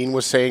Eileen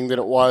was saying that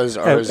it was?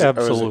 Or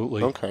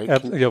Absolutely.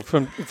 Okay.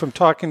 From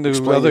talking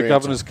to other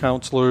governor's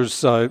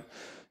counselors,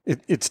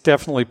 it's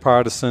definitely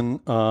partisan.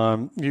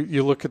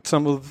 You look at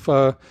some of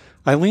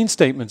Eileen's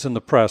statements in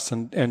the press,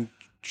 and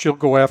she'll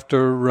go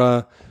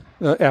after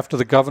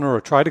the governor,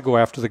 or try to go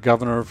after the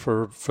governor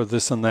for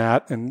this and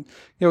that, and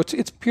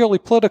it's purely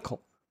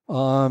political.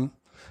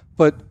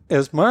 But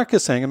as Mark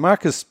is saying, and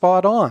Mark is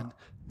spot on,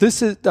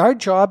 our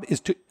job is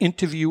to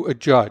interview a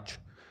judge,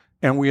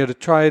 and we are to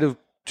try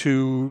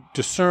to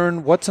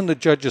discern what's in the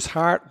judge's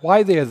heart,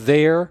 why they're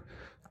there.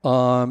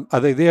 Are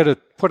they there to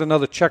put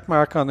another check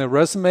mark on their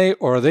resume,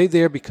 or are they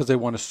there because they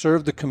want to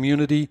serve the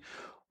community?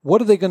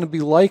 What are they going to be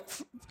like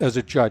as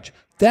a judge?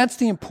 That's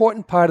the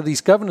important part of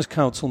these Governor's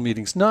Council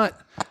meetings, not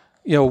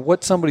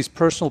what somebody's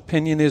personal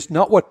opinion is,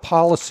 not what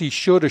policy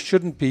should or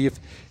shouldn't be.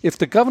 If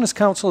the Governor's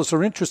Councilors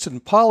are interested in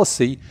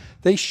policy,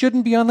 they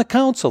shouldn't be on the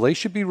council. They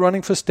should be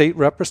running for state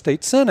rep or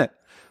state senate.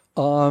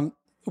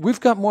 We've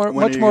got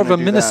much more of a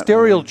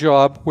ministerial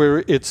job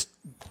where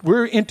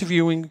we're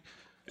interviewing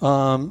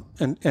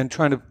and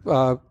trying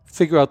to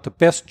figure out the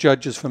best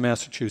judges for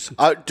Massachusetts.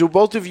 Do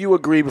both of you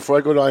agree, before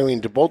I go to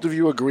Eileen, do both of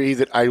you agree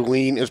that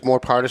Eileen is more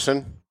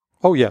partisan?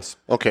 Oh, yes.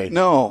 Okay.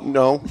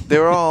 No.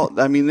 They're all.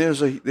 I mean,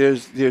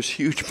 there's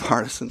huge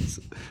partisans.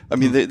 I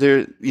mean,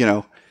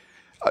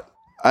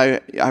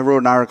 I wrote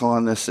an article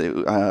on this.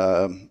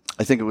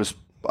 I think it was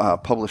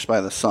published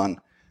by The Sun.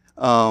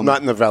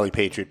 Not in the Valley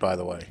Patriot, by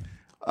the way.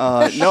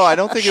 No, I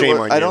don't think Shame it was.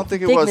 on I you. don't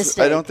think it Big was.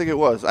 mistake. I don't think it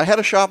was. I had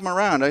to shop them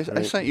around. I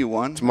sent you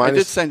one. I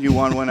did send you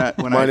one when I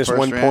minus first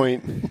 1 ran.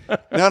 point.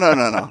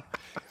 No.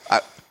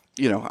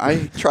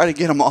 I try to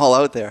get them all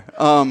out there.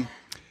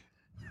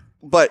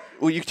 But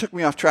you took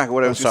me off track of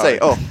what I was going to say.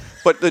 Oh,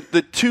 but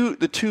the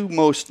two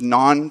most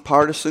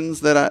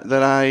non-partisans that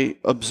I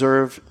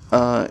observe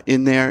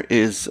in there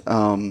is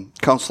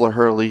Councillor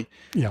Hurley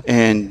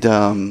and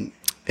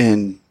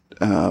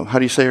how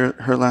do you say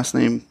her last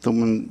name? The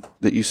one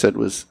that you said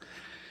was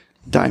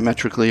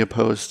diametrically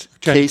opposed.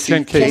 Casey.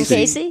 Jen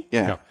Casey?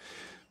 Yeah.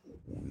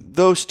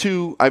 Those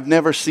two, I've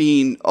never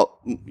seen. A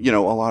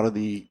lot of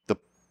the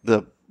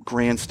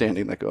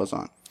grandstanding that goes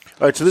on.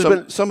 All right, so there's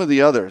been some of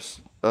the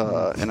others,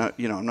 and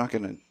I'm not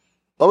going to.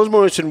 I was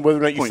more interested in whether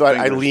or not you Point thought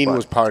fingers, Eileen but-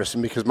 was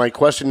partisan, because my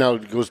question now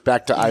goes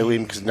back to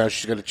Eileen, because now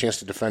she's got a chance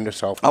to defend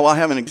herself. Oh, I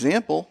have an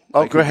example.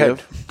 Oh, I go could ahead.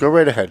 give. Go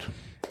right ahead.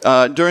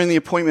 During the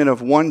appointment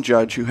of one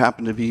judge who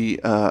happened to be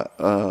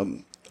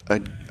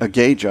a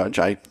gay judge,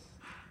 I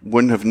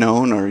wouldn't have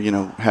known or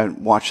had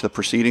watched the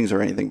proceedings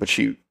or anything, but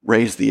she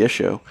raised the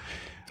issue.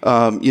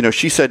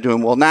 She said to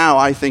him, "Well, now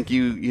I think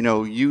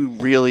you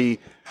really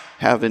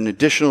have an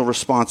additional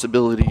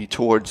responsibility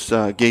towards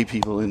gay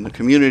people in the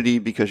community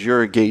because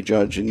you're a gay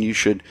judge and you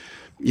should,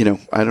 I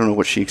don't know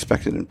what she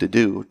expected him to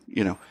do.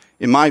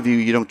 In my view,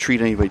 you don't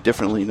treat anybody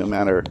differently no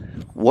matter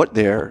what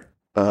their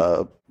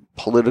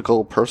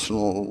political,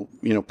 personal,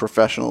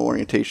 professional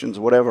orientations,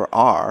 whatever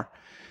are.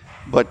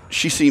 But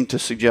she seemed to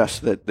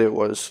suggest that there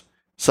was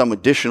some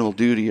additional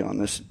duty on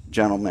this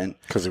gentleman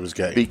Because he was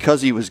gay.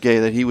 because he was gay,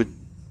 that he would,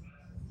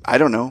 I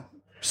don't know,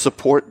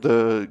 support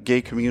the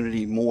gay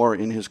community more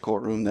in his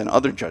courtroom than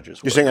other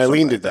judges would. You're saying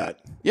Eileen did that?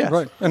 Yes.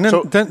 Right. And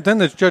then then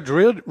there's Judge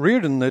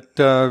Reardon that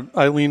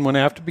Eileen went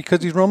after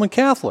because he's Roman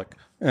Catholic.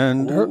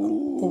 And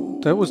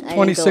that was I didn't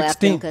go after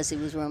him 2016. because he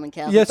was Roman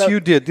Catholic. Yes, But you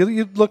did.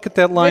 You look at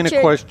that line Richard,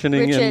 of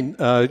questioning,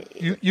 and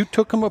you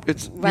took him up.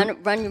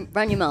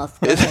 Run your mouth.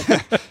 Go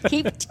ahead.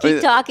 keep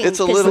talking, it's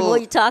a because the little- more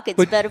you talk,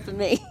 it's better for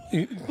me.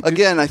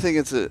 Again, I think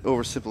it's an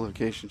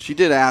oversimplification. She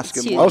did ask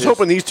him. It's I was what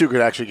hoping these two could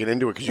actually get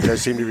into it, because you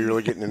guys seem to be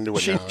really getting into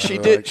it now. she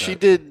I did. like She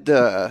that.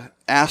 did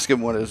ask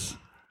him what his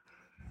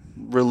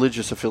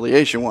religious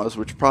affiliation was,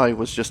 which probably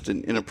was just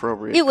an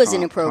inappropriate. It was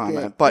comment.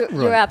 inappropriate. But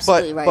You're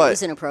absolutely right. But, it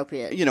was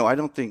inappropriate. I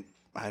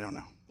don't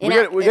know. We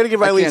got to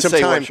give I Eileen can't some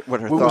say time.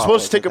 what her We were thought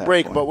supposed was to take at a that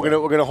break, point, but we're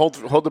gonna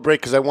hold the break,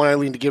 because I want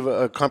Eileen to give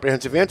a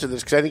comprehensive answer to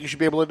this, because I think you should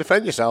be able to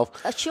defend yourself.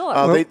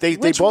 Sure. They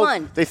Which both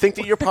one? they think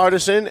that you're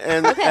partisan,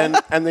 and Okay.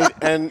 and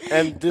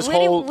this Where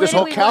do- whole where do we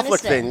wanna Catholic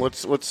stay? thing.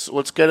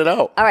 Let's get it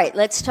out. All right,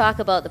 let's talk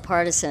about the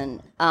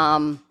partisan.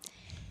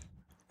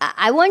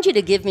 I want you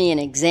to give me an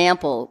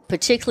example,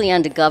 particularly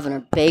under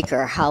Governor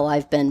Baker, how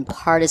I've been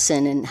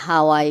partisan and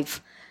how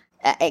I've.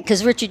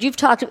 Because Richard, you've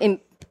talked, and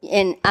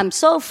I'm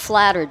so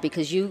flattered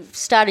because you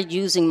started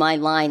using my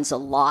lines a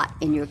lot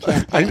in your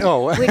campaign. I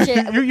know. Which,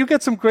 you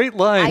get some great I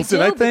lines, do,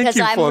 and I thank because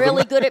you I'm for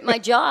really them. good at my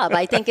job.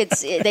 I think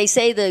they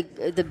say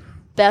the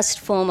best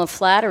form of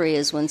flattery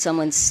is when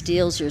someone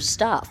steals your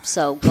stuff.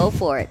 So go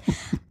for it.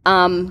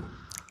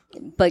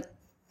 But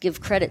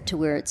give credit to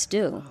where it's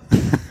due.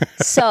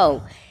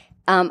 So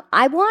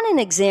I want an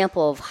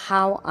example of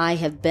how I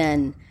have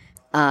been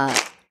I'm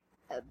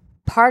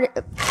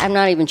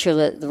not even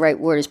sure the right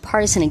word is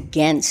partisan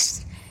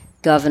against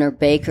Governor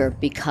Baker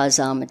because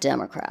I'm a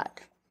Democrat.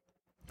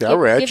 Yeah,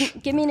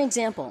 Rich. Give me an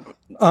example.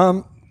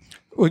 Well,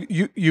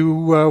 you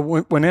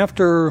went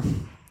after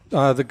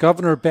the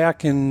governor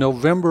back in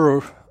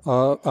November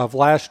of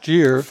last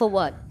year For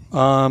what?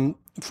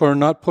 for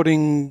not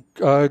putting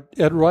Ed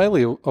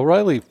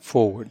O'Reilly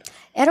forward.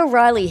 Ed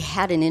O'Reilly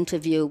had an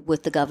interview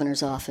with the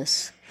governor's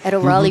office. Ed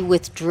O'Reilly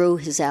withdrew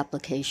his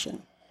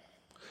application.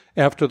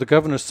 After the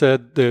governor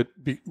said that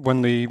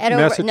when the Ed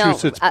O'Re-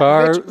 Massachusetts no,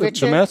 bar,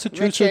 Richard, the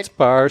Massachusetts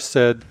bar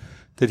said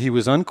that he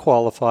was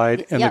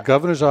unqualified, and Yep. the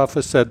governor's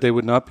office said they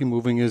would not be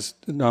moving his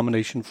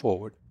nomination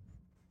forward.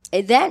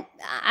 That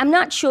I'm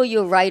not sure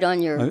you're right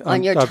on your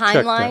I've checked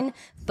timeline,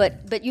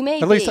 but you may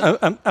At be. least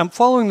I'm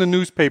following the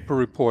newspaper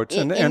reports,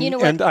 and you know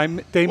what?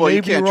 they Well, may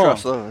you be can't wrong.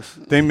 trust those.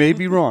 They may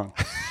be wrong.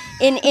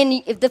 And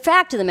the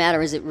fact of the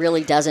matter is, it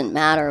really doesn't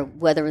matter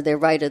whether they're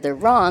right or they're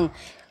wrong,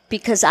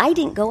 because I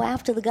didn't go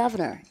after the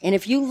governor. And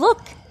if you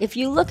look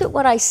at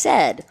what I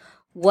said,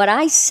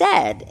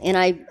 and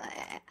I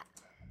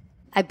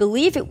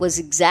believe it was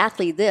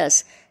exactly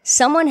this: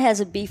 someone has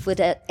a beef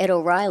with Ed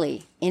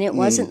O'Reilly, and it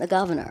wasn't the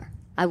governor.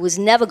 I was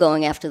never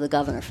going after the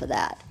governor for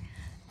that.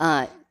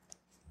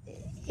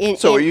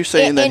 So, are you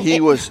saying that he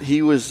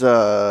was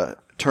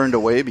turned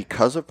away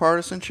because of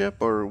partisanship,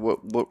 or what?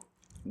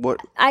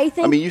 I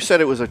think. I mean, you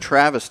said it was a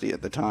travesty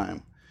at the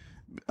time.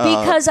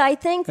 Because I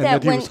think And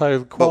that that he was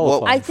highly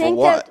qualified.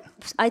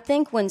 I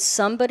think when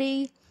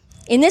somebody,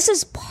 and this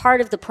is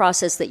part of the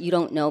process that you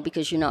don't know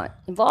because you're not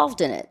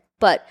involved in it,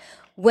 but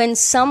when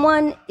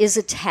someone is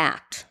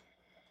attacked,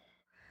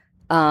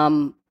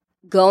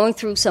 going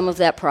through some of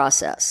that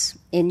process.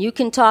 And you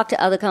can talk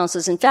to other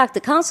counselors. In fact,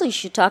 the counselor you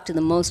should talk to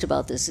the most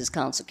about this is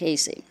Counsel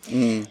Casey.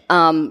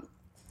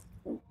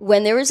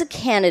 When there is a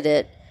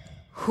candidate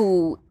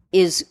who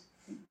is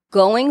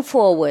going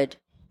forward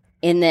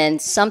and then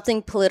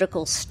something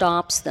political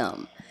stops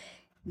them,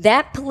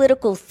 that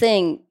political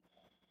thing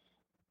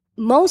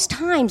most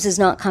times is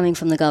not coming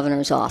from the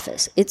governor's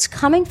office. It's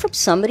coming from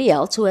somebody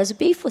else who has a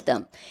beef with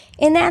them.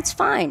 And that's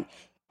fine.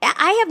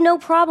 I have no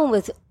problem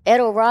with Ed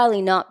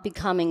O'Reilly not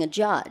becoming a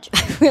judge.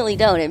 I really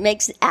don't. It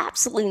makes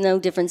absolutely no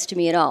difference to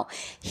me at all.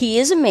 He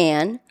is a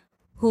man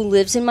who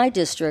lives in my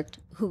district,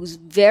 who's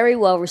very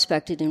well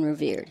respected and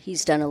revered.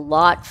 He's done a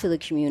lot for the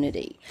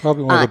community.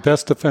 Probably one of the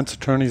best defense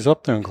attorneys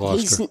up there in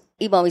Gloucester.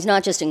 He's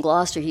not just in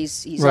Gloucester.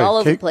 He's all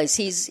over the place.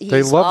 He's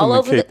they love all him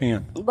over in Cape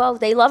Ann. Well,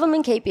 they love him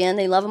in Cape Ann.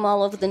 They love him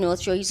all over the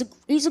North Shore.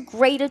 He's a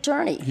great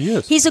attorney. He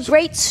is. He's a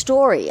great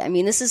story. I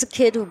mean, this is a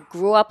kid who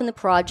grew up in the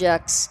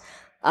projects,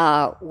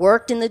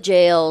 worked in the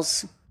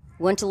jails,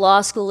 went to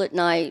law school at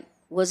night,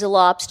 was a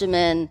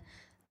lobsterman,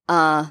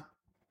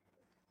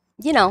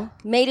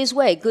 made his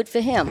way. Good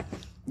for him.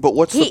 But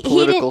what's the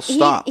political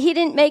stop? He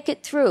didn't make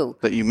it through.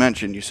 That you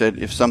mentioned. You said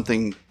if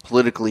something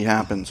politically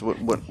happens, what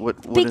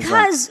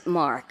because, is that?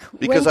 Mark,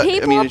 because when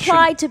people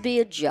apply to be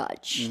a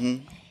judge,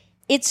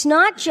 it's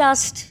not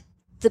just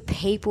the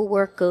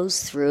paperwork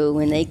goes through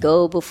and they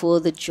go before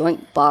the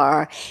joint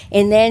bar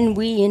and then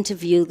we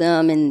interview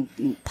them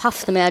and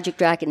puff the magic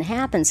dragon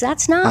happens.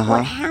 That's not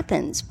what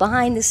happens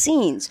behind the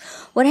scenes.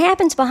 What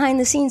happens behind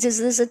the scenes is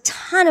there's a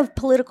ton of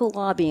political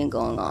lobbying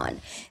going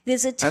on.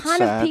 There's a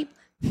ton of people.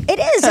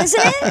 It is,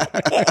 isn't it?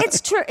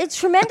 It's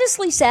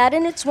tremendously sad,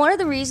 and it's one of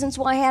the reasons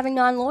why having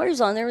non-lawyers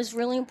on there is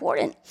really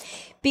important,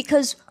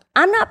 because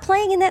I'm not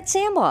playing in that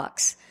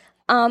sandbox.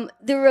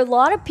 There are a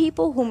lot of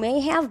people who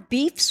may have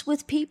beefs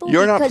with people.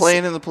 You're not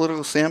playing in the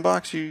political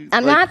sandbox?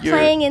 I'm not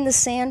playing in the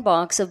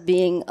sandbox of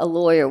being a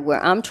lawyer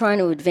where I'm trying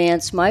to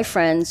advance my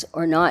friends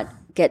or not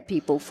get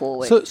people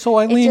forward. So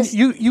Eileen,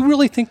 you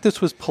really think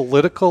this was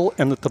political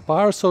and that the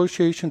Bar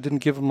Association didn't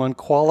give him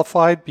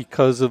unqualified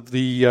because of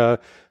the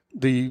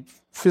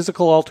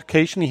physical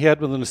altercation he had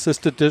with an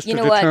assistant district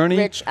attorney?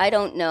 Rich, I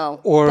don't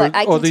know. Or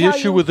the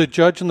issue with the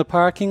judge in the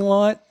parking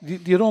lot?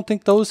 You don't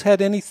think those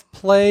had any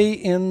play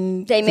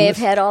in... They may have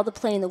had all the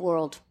play in the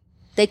world.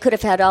 They could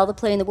have had all the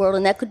play in the world,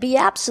 and that could be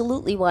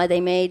absolutely why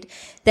they made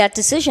that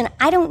decision.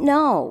 I don't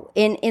know.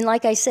 And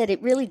like I said,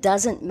 it really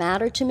doesn't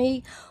matter to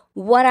me.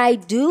 What I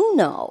do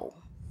know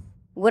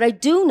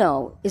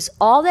is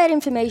all that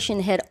information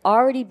had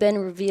already been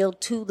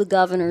revealed to the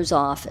governor's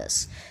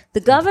office. The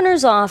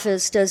governor's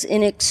office does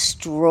an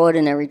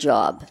extraordinary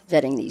job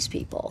vetting these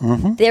people.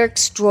 They're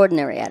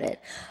extraordinary at it.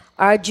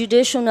 Our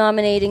Judicial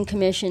Nominating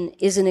Commission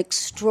is an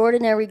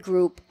extraordinary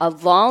group of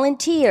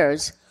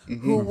volunteers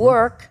who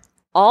work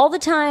all the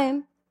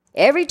time.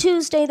 Every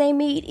Tuesday they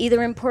meet,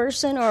 either in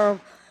person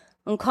or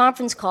on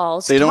conference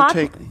calls. They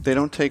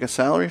don't take a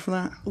salary for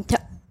that?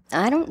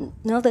 I don't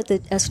know that the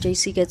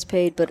SJC gets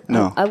paid, but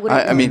no. I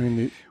wouldn't know. I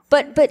mean...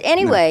 But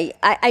anyway,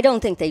 no. I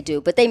don't think they do,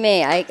 but they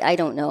may. I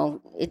don't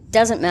know. It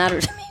doesn't matter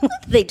to me whether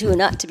they do or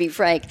not, to be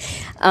frank.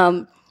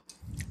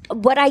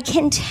 What I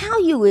can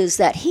tell you is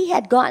that he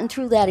had gotten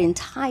through that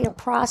entire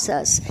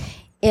process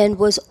and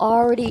had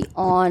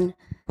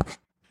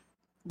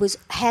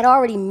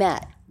already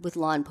met with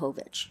Lon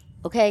Povich.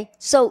 Okay?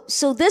 So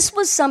this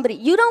was somebody,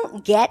 you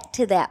don't get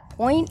to that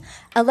point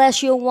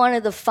unless you're one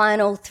of the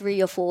final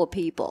 3 or 4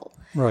 people.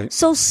 Right.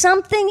 So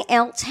something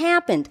else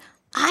happened.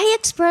 I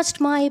expressed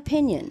my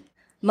opinion.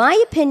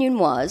 My opinion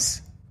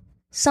was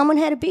someone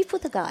had a beef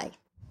with the guy,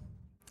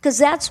 because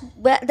that's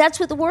what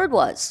the word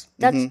was.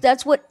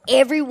 That's what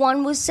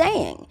everyone was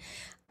saying.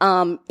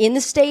 In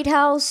the State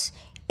House,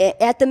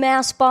 at the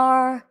Mass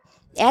Bar,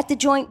 at the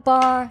Joint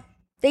Bar,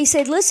 they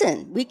said,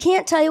 "Listen, we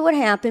can't tell you what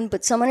happened,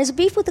 but someone has a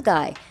beef with the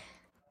guy."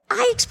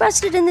 I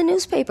expressed it in the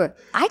newspaper.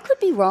 I could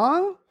be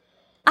wrong.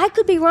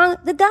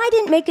 The guy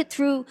didn't make it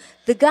through.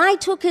 The guy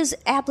took his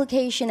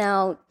application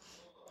out.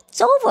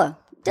 It's over.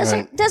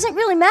 Doesn't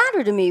really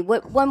matter to me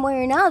one way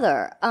or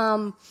another.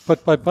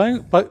 But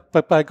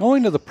by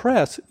going to the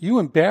press, you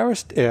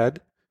embarrassed Ed.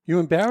 You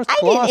embarrassed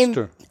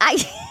Gloucester.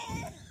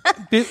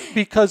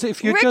 Because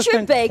if you'd just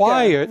been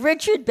quiet,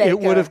 Richard Baker, it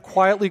would have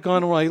quietly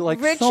gone away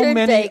like Richard so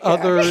many Baker.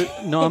 other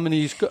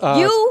nominees.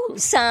 You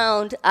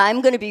sound,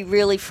 I'm going to be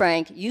really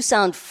frank, you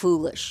sound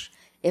foolish.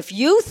 If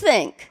you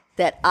think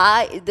that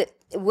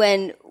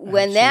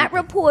when that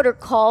reporter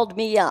called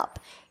me up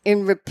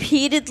and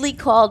repeatedly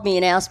called me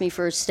and asked me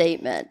for a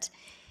statement,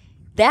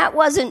 that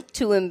wasn't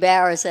to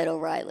embarrass Ed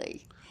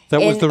O'Reilly.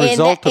 That was the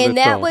result of it, and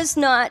that though. was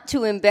not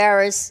to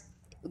embarrass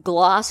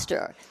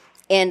Gloucester.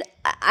 And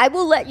I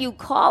will let you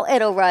call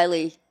Ed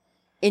O'Reilly,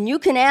 and you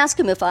can ask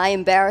him if I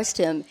embarrassed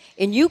him,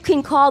 and you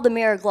can call the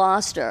mayor of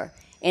Gloucester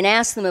and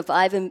ask them if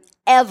I've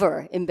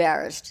ever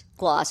embarrassed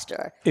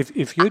Gloucester.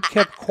 If you'd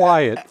kept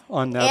quiet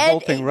on that whole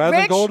thing, rather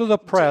than go to the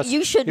press,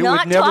 you should it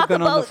not would never talk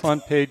been on the about-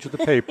 front page of the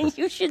paper.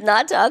 You should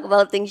not talk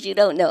about things you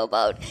don't know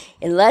about.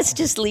 And let's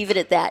just leave it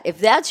at that. If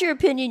that's your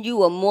opinion,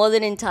 you are more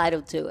than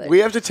entitled to it. We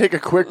have to take a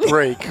quick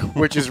break,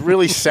 which is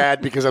really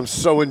sad because I'm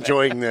so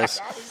enjoying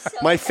this.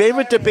 My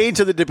favorite debates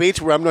are the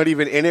debates where I'm not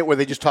even in it, where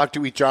they just talk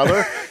to each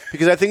other,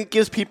 because I think it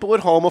gives people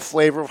at home a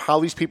flavor of how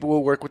these people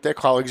will work with their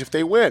colleagues if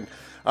they win.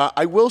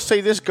 I will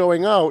say this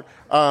going out.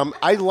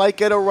 I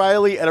like Ed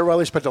O'Reilly. Ed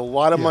O'Reilly spent a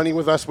lot of money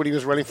with us when he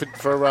was running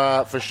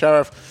for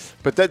sheriff,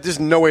 but there's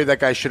no way that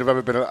guy should have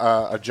ever been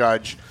a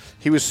judge.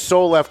 He was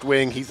so left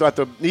wing. He thought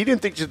he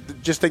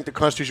didn't just think the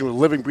Constitution was a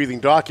living,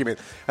 breathing document.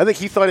 I think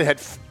he thought it had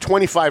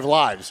 25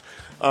 lives.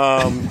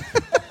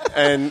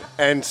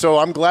 And so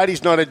I'm glad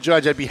he's not a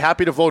judge. I'd be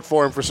happy to vote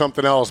for him for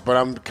something else, but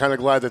I'm kind of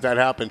glad that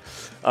happened.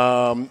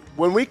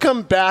 When we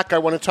come back, I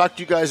want to talk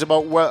to you guys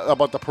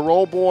about the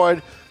parole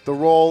board, the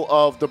role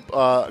of the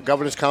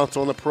Governor's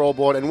Council and the parole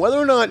board, and whether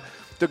or not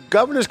the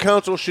Governor's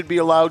Council should be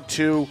allowed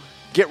to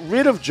get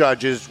rid of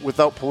judges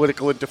without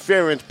political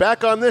interference.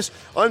 Back on this,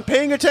 on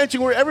Paying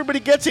Attention, where everybody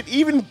gets it,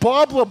 even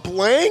Bob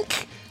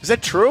LeBlanc. Is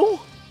that true?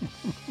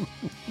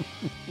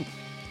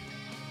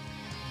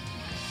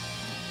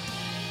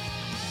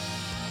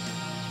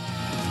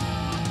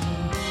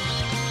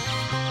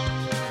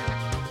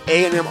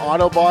 A&M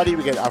Auto Body.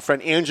 We got our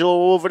friend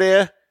Angelo over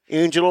there.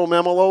 Angelo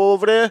Memolo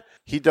over there.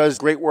 He does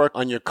great work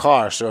on your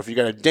car. So if you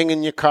got a ding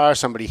in your car,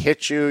 somebody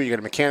hits you, you got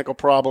a mechanical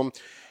problem,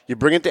 you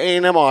bring it to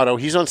A&M Auto.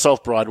 He's on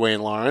South Broadway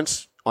in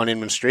Lawrence on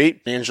Inman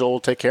Street. Angelo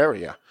will take care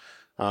of you.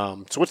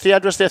 So what's the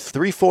address there?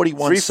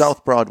 341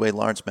 South Broadway,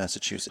 Lawrence,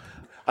 Massachusetts.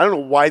 I don't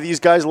know why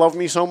these guys love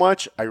me so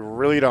much. I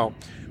really don't.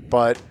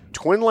 But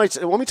Twin Lights,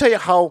 let me tell you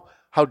how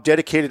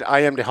dedicated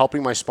I am to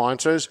helping my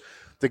sponsors.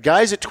 The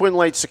guys at Twin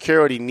Lights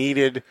Security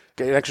needed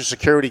an extra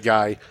security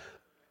guy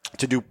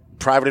to do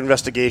private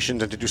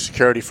investigations and to do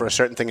security for a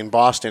certain thing in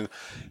Boston.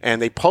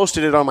 And they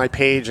posted it on my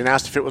page and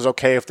asked if it was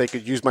okay if they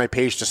could use my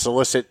page to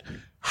solicit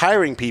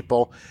hiring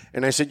people.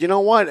 And I said, you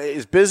know what?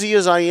 As busy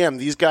as I am,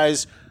 these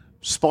guys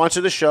sponsor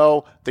the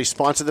show. They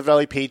sponsor the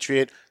Valley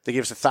Patriot. They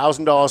give us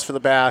 $1,000 for the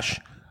bash.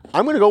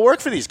 I'm going to go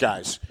work for these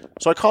guys.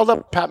 So I called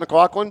up Pat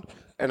McLaughlin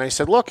and I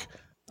said, look,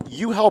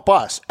 you help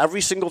us every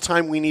single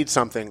time we need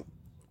something.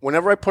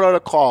 Whenever I put out a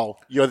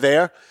call, you're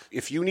there.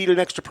 If you need an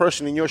extra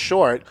person and you're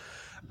short,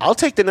 I'll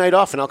take the night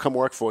off and I'll come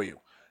work for you.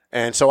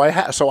 And so I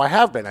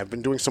have been. I've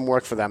been doing some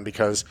work for them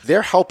because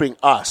they're helping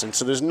us. And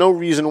so there's no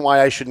reason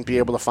why I shouldn't be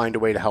able to find a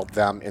way to help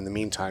them in the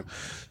meantime.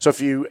 So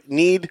if you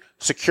need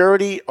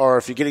security or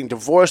if you're getting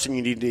divorced and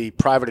you need a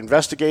private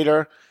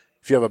investigator,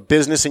 if you have a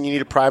business and you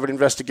need a private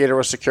investigator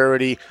or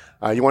security,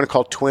 you want to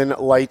call Twin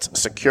Lights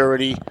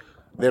Security.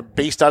 They're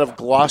based out of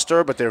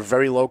Gloucester, but they're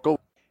very local.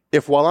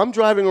 If while I'm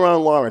driving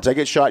around Lawrence, I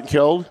get shot and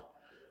killed,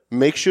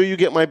 make sure you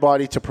get my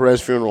body to Perez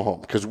Funeral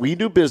Home because we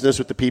do business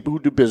with the people who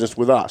do business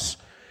with us.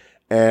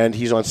 And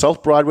he's on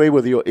South Broadway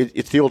where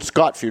it's the old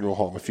Scott Funeral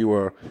Home. If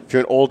you're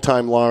an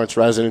old-time Lawrence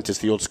resident, it's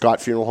the old Scott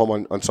Funeral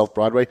Home on South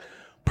Broadway.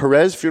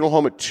 Perez Funeral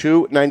Home at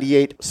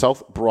 298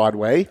 South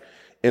Broadway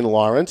in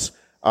Lawrence.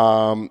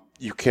 They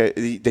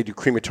do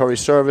crematory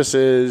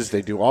services.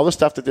 They do all the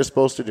stuff that they're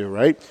supposed to do,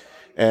 right?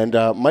 And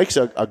Mike's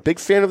a big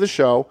fan of the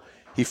show.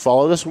 He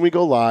followed us when we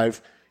go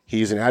live.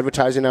 He's an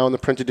advertiser now in the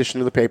print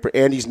edition of the paper,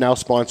 and he's now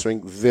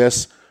sponsoring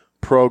this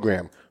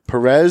program.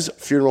 Perez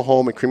Funeral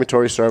Home and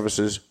Crematory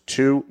Services,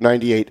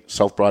 298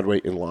 South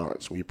Broadway in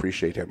Lawrence. We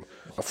appreciate him.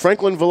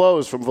 Franklin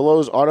Veloz from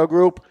Veloz Auto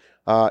Group.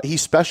 He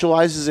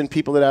specializes in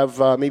people that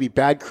have maybe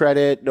bad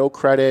credit, no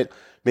credit.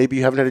 Maybe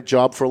you haven't had a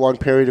job for a long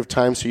period of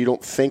time, so you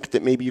don't think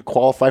that maybe you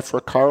qualify for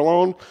a car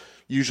loan.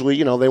 Usually,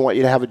 they want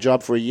you to have a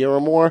job for a year or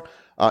more.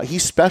 He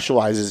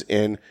specializes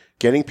in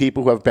getting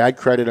people who have bad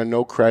credit or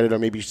no credit or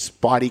maybe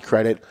spotty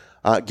credit,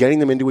 getting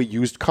them into a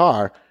used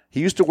car. He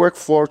used to work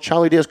for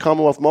Charlie Dare's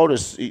Commonwealth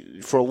Motors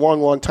for a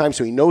long, long time,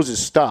 so he knows his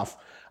stuff.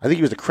 I think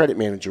he was the credit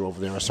manager over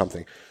there or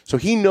something. So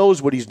he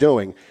knows what he's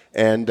doing,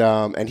 and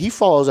he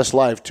follows us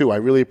live, too. I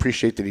really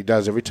appreciate that he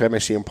does. Every time I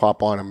see him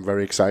pop on, I'm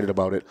very excited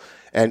about it.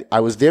 And I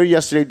was there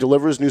yesterday to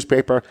deliver his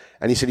newspaper,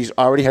 and he said he's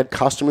already had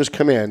customers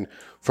come in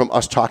from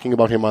us talking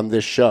about him on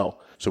this show.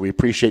 So we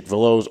appreciate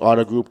Veloz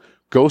Auto Group.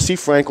 Go see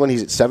Franklin.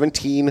 He's at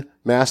 17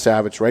 Mass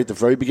Ave. It's right at the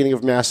very beginning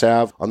of Mass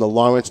Ave on the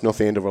Lawrence-North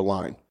Andover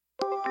line.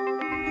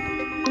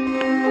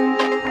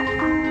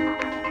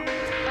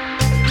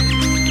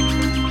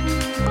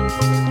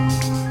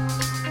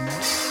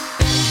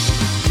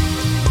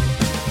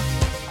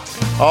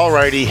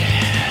 Alrighty.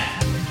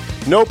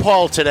 No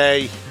Paul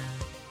today.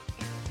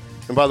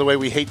 And by the way,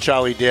 we hate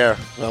Charlie Dare.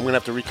 I'm going to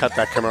have to recut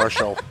that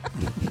commercial.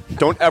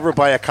 Don't ever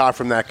buy a car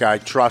from that guy.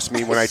 Trust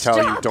me when I tell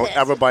you. Don't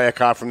ever buy a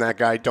car from that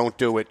guy. Don't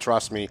do it.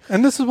 Trust me.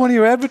 And this is one of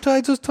your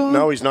advertisers, Tom?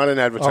 No, he's not an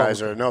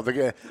advertiser. Oh. No,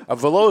 the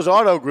Veloz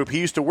Auto Group, he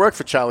used to work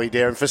for Charlie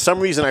Dare. And for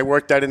some reason, I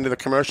worked that into the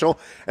commercial.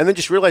 And then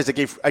just realized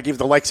I gave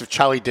the likes of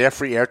Charlie Dare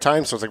free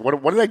airtime. So I was like,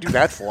 what did I do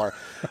that for?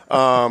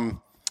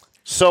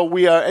 So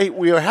we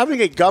are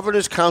having a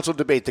governor's council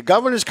debate. The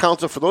governor's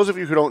council, for those of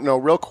you who don't know,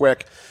 real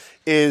quick,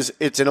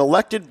 it's an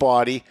elected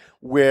body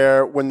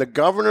where when the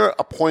governor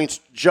appoints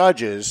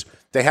judges,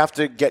 they have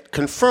to get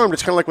confirmed.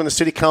 It's kind of like when the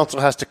city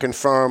council has to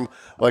confirm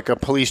like a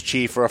police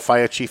chief or a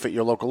fire chief at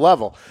your local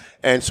level.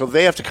 And so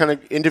they have to kind of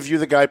interview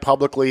the guy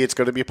publicly. It's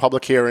going to be a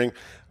public hearing.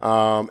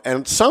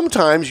 And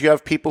sometimes you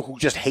have people who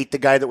just hate the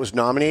guy that was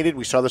nominated.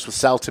 We saw this with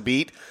Sal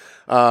Tabit.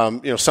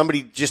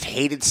 Somebody just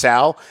hated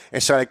Sal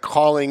and started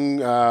calling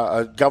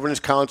governor's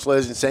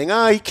councilors and saying,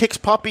 he kicks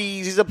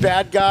puppies. He's a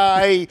bad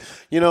guy.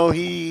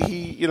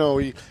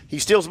 He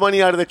steals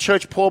money out of the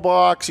church poor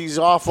box. He's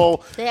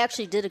awful. They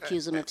actually did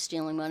accuse him of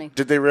stealing money.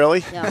 Did they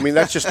really? Yeah. I mean,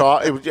 that's just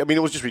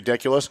it was just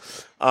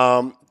ridiculous.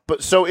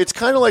 But so it's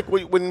kind of like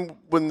when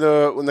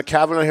the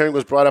Kavanaugh hearing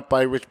was brought up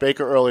by Rich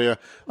Baker earlier,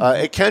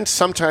 it can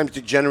sometimes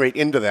degenerate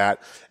into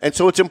that. And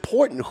so it's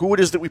important who it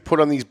is that we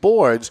put on these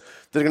boards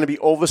that are going to be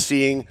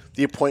overseeing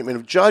the appointment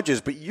of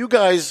judges. But you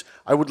guys,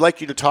 I would like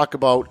you to talk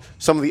about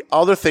some of the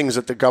other things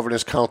that the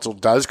Governor's Council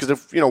does, because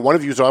if one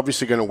of you is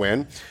obviously going to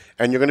win,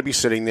 and you're going to be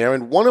sitting there,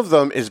 and one of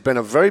them has been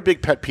a very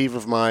big pet peeve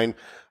of mine.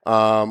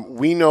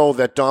 We know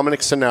that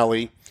Dominic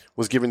Sinelli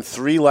was given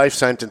 3 life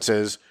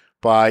sentences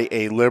by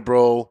a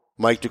liberal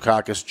Mike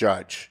Dukakis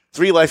judge.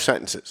 3 life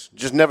sentences.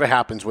 Just never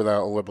happens with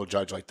a liberal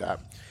judge like that.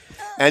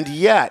 And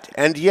yet,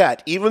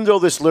 even though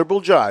this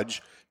liberal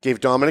judge gave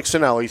Dominic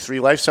Sinelli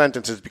 3 life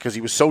sentences because he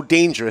was so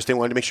dangerous, they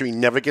wanted to make sure he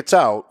never gets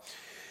out,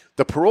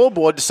 the parole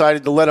board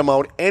decided to let him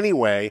out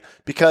anyway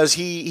because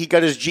he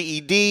got his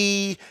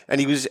GED and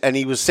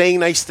he was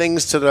saying nice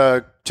things to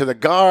the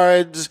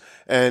guards,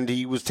 and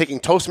he was taking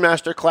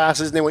Toastmaster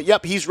classes, and they went,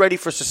 yep, he's ready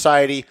for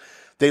society.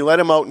 They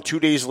let him out, and 2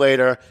 days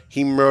later,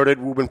 he murdered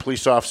Woburn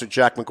police officer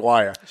Jack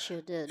McGuire.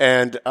 Sure did.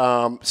 And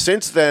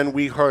since then,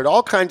 we heard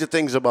all kinds of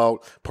things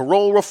about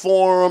parole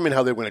reform and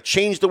how they're going to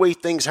change the way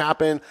things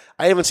happen.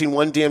 I haven't seen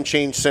one damn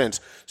change since.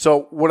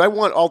 So what I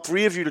want all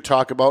 3 of you to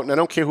talk about, and I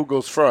don't care who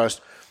goes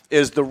first,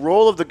 is the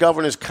role of the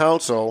Governor's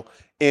Council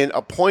in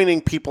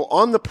appointing people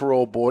on the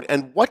parole board,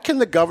 and what can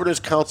the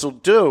Governor's Council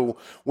do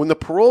when the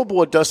parole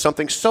board does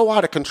something so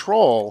out of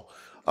control,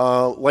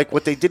 like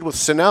what they did with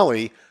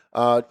Sinelli,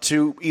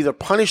 to either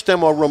punish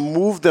them or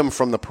remove them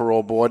from the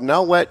parole board. And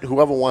I'll let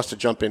whoever wants to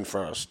jump in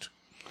first.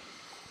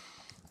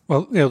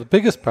 Well, the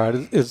biggest part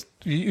is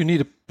you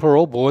need a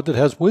parole board that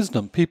has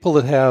wisdom, people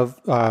that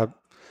have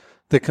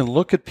that can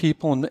look at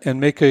people and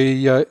make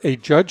a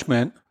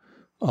judgment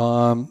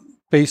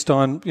based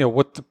on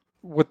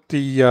what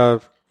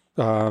the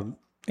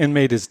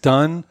inmate has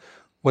done,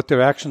 what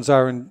their actions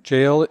are in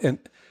jail, and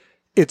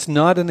it's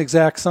not an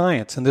exact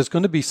science, and there's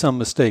going to be some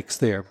mistakes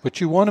there. But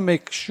you want to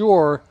make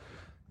sure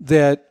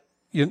that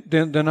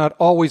they're not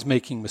always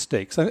making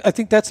mistakes. I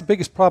think that's the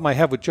biggest problem I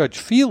have with Judge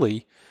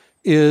Feely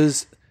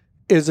is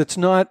it's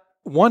not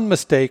one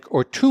mistake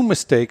or 2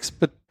 mistakes,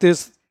 but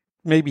there's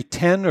maybe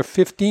 10 or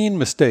 15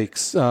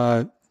 mistakes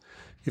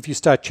if you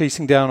start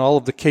chasing down all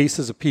of the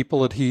cases of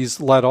people that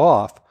he's let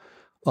off.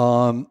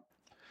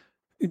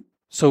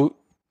 So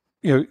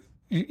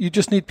you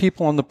just need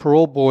people on the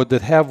parole board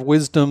that have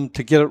wisdom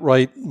to get it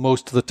right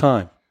most of the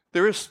time.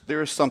 There is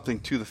something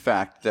to the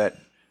fact that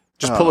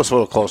just pull us a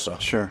little closer.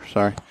 Sure,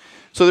 sorry.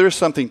 So there is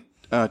something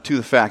to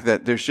the fact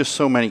that there's just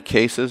so many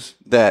cases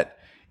that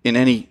in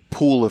any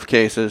pool of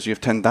cases, you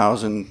have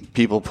 10,000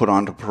 people put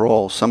onto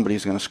parole,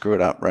 somebody's going to screw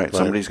it up, right?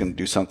 Somebody's going to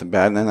do something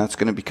bad, and then that's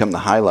going to become the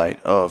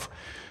highlight of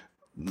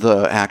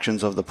the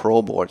actions of the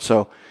parole board.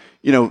 So,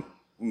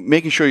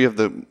 making sure you have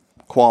the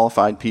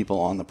qualified people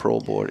on the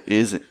parole board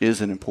is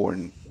an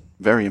important,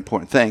 very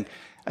important thing.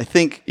 I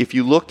think if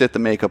you looked at the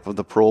makeup of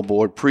the parole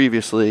board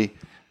previously,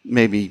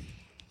 maybe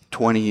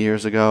 20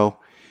 years ago,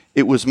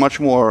 it was much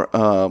more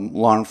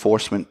law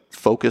enforcement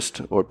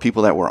focused, or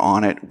people that were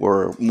on it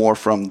were more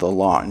from the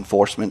law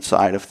enforcement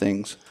side of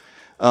things.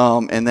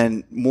 And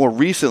then more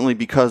recently,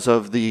 because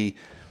of the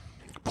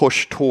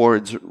push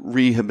towards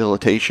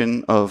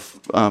rehabilitation of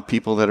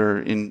people that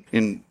are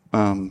in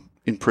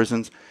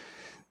prisons,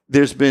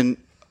 there's been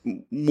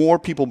more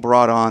people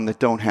brought on that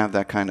don't have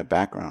that kind of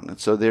background. And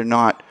so they're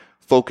not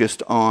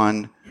focused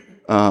on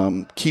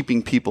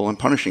keeping people and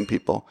punishing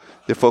people.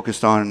 They're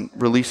focused on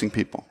releasing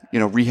people,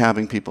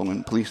 rehabbing people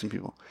and policing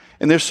people.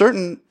 And there's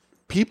certain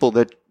people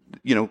that,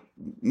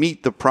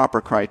 meet the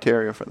proper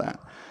criteria for that.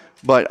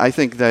 But I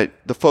think that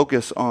the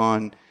focus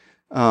on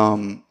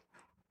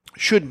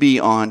should be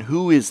on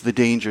who is the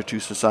danger to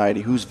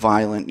society, who's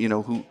violent,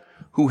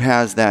 who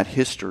has that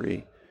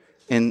history.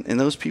 And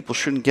those people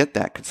shouldn't get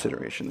that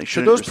consideration. They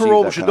shouldn't receive that kind of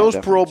deference. Should those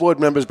parole board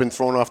members been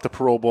thrown off the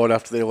parole board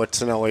after they let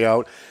Sinelli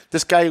out?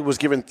 This guy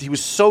he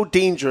was so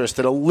dangerous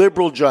that a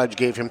liberal judge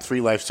gave him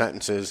 3 life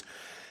sentences.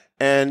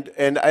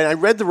 And I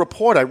read the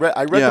report. I read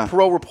the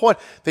parole report.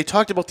 They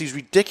talked about these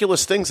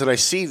ridiculous things that I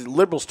see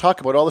liberals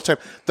talk about all the time.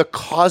 The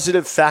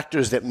causative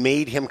factors that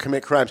made him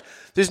commit crimes.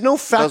 There's no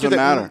factor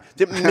that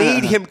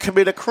made him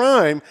commit a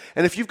crime.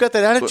 And if you've got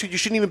that attitude, you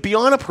shouldn't even be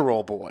on a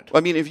parole board.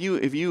 I mean, if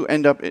you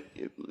end up, I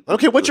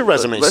don't care what your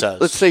resume says.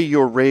 Let's say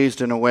you're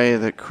raised in a way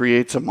that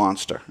creates a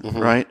monster,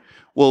 right?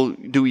 Well,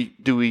 do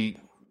we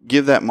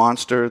give that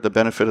monster the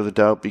benefit of the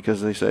doubt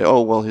because they say,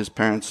 oh, well, his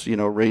parents,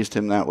 raised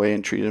him that way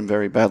and treated him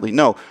very badly.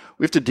 No,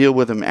 we have to deal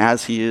with him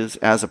as he is,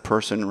 as a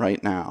person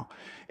right now.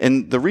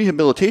 And the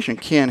rehabilitation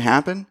can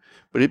happen,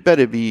 but it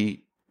better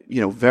be,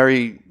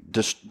 very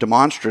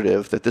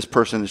demonstrative that this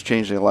person has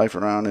changed their life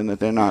around and that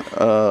they're not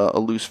a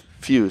loose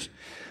fuse.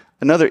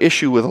 Another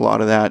issue with a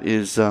lot of that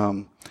is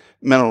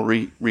mental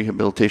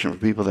rehabilitation for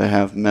people that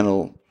have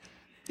mental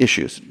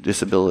issues,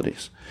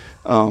 disabilities.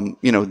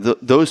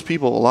 Those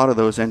people, a lot of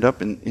those end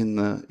up in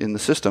the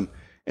system,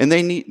 and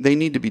they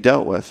need to be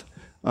dealt with,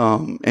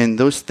 and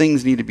those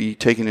things need to be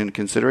taken into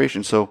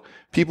consideration. So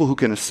people who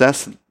can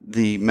assess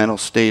the mental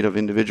state of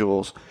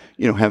individuals,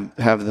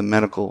 have the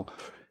medical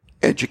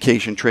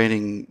education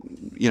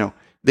training,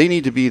 they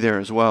need to be there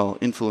as well,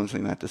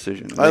 influencing that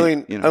decision.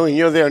 Eileen,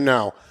 you're there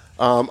now.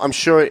 I'm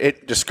sure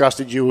it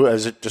disgusted you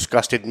as it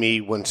disgusted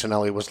me when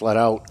Sinelli was let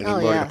out and he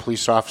murdered a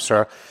police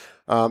officer.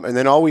 And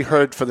then all we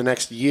heard for the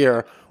next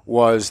year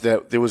was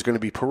that there was going to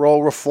be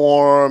parole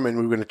reform and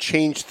we were going to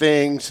change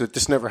things, that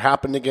this never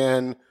happened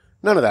again.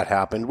 None of that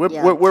happened. We're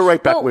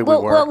right back where we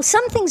were. Well,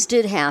 some things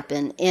did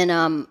happen. And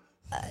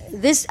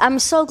I'm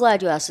so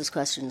glad you asked this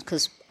question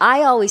because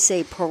I always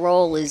say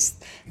parole is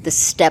the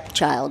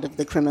stepchild of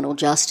the criminal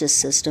justice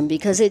system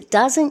because it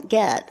doesn't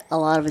get a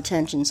lot of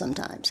attention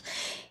sometimes.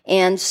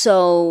 And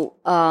so,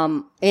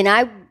 and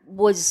I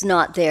was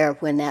not there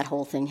when that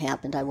whole thing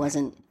happened. I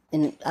wasn't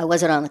on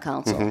the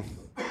council.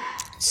 Mm-hmm.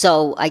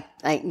 So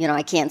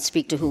I can't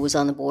speak to who was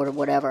on the board or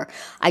whatever.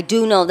 I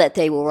do know that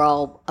they were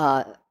all,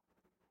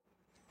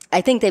 I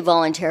think they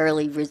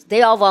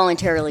all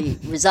voluntarily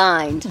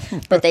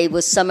resigned, but they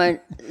was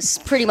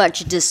pretty much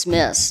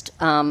dismissed.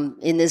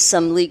 And there's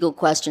some legal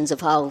questions of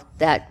how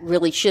that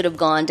really should have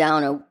gone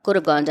down or could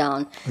have gone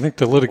down. I think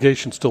the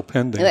litigation's still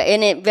pending.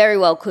 And it very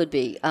well could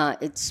be.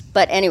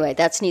 But anyway,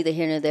 that's neither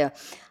here nor there.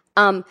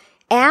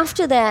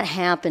 After that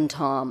happened,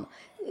 Tom,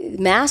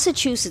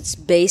 Massachusetts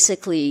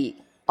basically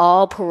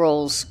all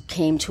paroles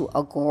came to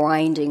a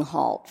grinding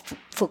halt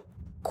for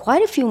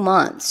quite a few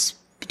months,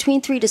 between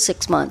 3 to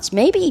 6 months,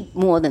 maybe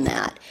more than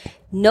that.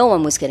 No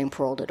one was getting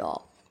paroled at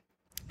all.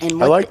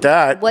 And I like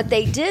that. What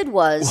they did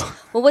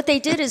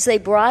is they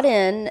brought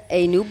in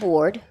a new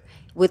board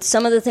with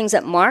some of the things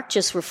that Mark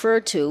just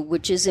referred to,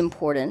 which is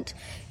important,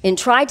 and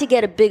tried to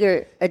get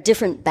a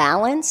different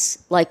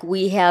balance. Like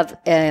we have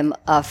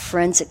a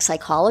forensic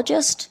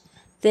psychologist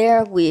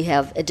there. We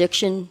have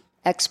addiction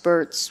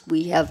experts.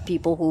 We have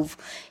people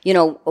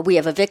we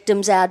have a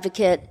victims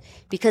advocate.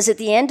 Because at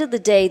the end of the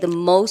day, the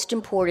most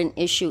important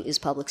issue is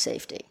public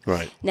safety.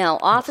 Right. Now,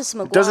 Officer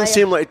McGuire...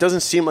 It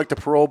doesn't seem like the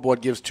parole board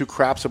gives two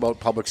craps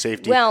about public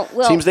safety. Well,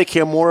 seems they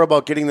care more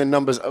about getting the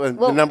number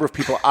of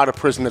people out of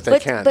prison that they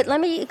can. But let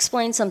me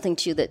explain something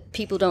to you that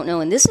people don't know,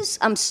 and this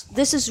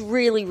is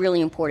really, really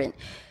important.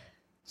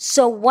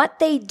 So what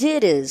they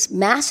did is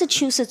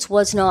Massachusetts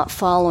was not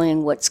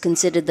following what's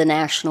considered the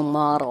national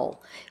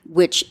model,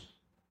 which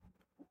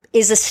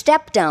is a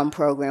step-down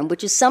program,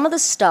 which is some of the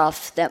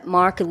stuff that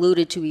Mark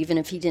alluded to, even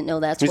if he didn't know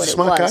that's what it was. He's a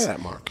smart guy,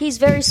 that Mark. He's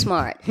very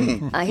smart.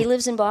 He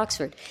lives in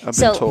Boxford. I've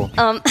been told.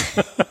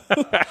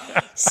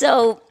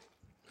 So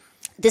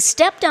the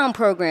step-down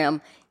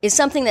program is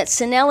something that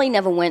Sinelli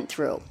never went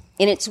through.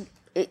 And it's,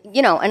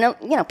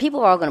 people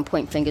are all going to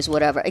point fingers,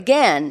 whatever.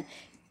 Again,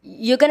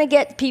 you're going to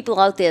get people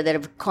out there that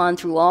have gone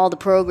through all the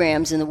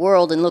programs in the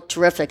world and look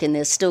terrific, and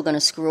they're still going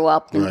to screw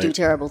up and do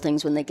terrible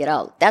things when they get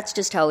out. That's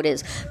just how it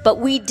is. But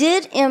we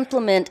did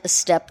implement a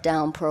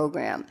step-down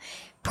program.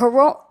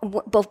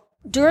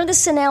 During the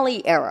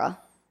Sinelli era,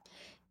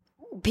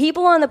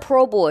 people on the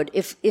parole board,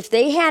 if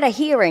they had a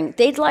hearing,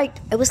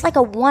 it was like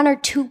a 1 or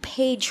 2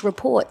 page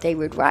report they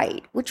would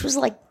write, which was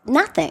like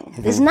nothing.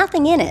 Mm-hmm. There's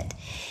nothing in it.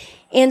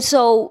 And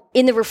so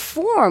in the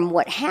reform,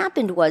 what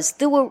happened was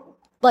there were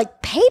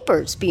like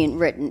papers being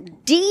written,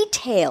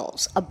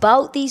 details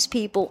about these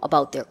people,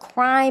 about their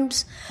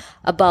crimes,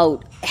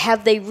 about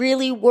have they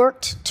really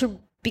worked to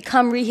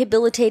become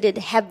rehabilitated?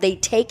 Have they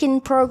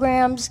taken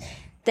programs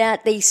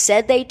that they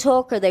said they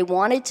took or they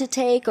wanted to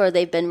take or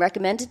they've been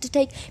recommended to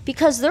take?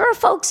 Because there are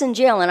folks in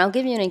jail, and I'll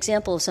give you an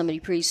example of somebody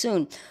pretty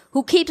soon,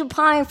 who keep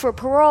applying for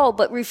parole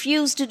but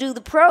refuse to do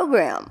the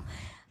program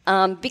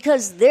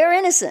because they're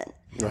innocent.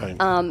 Right.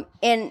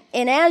 And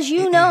as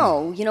you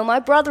know, my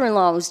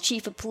brother-in-law was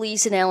chief of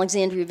police in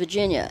Alexandria,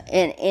 Virginia,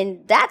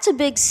 and that's a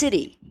big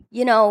city.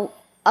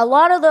 A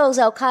lot of those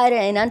Al-Qaeda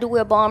and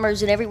underwear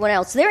bombers and everyone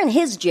else, they're in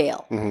his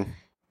jail. Mm-hmm.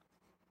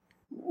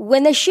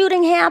 When the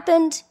shooting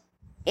happened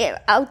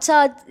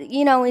outside,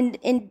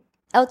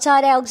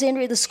 outside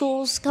Alexandria, the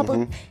schools,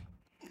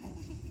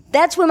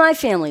 that's where my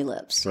family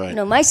lives. Right.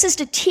 My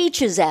sister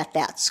teaches at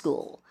that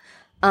school.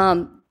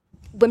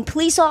 When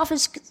police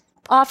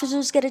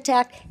officers get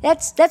attacked,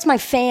 that's my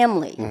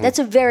family. Mm-hmm. That's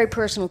a very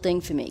personal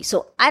thing for me.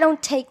 So I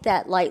don't take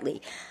that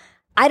lightly.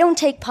 I don't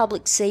take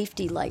public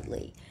safety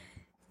lightly.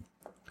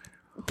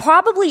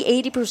 Probably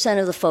 80%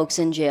 of the folks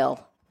in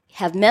jail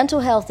have mental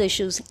health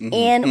issues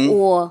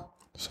or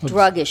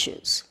drug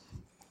issues.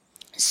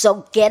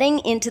 So getting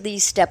into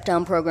these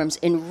step-down programs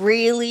and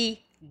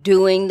really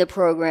doing the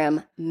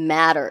program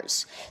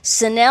matters.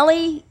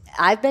 Sinelli,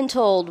 I've been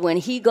told, when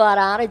he got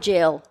out of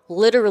jail,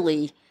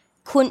 literally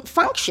couldn't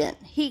function.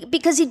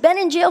 Because he'd been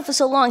in jail for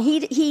so long,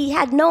 he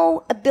had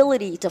no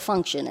ability to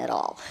function at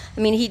all.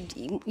 I mean,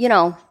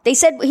 they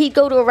said he'd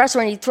go to a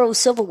restaurant and he'd throw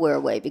silverware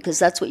away because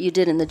that's what you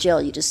did in the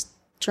jail. You just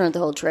turned the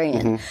whole tray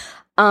in.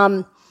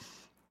 Mm-hmm.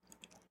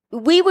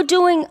 We were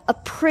doing a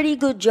pretty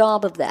good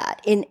job of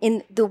that.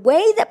 In the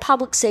way that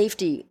public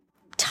safety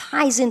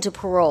ties into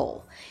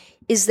parole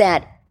is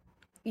that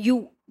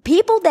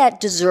people that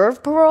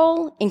deserve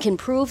parole and can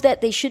prove that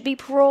they should be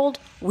paroled,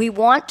 we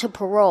want to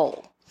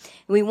parole.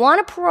 We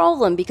want to parole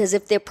them because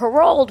if they're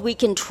paroled, we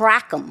can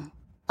track them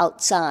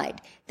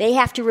outside. They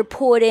have to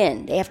report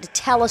in. They have to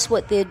tell us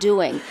what they're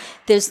doing.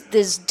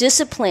 There's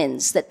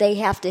disciplines that they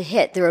have to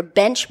hit. There are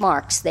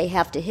benchmarks they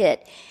have to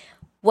hit.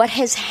 What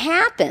has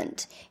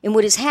happened and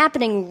what is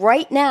happening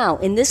right now,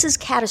 and this is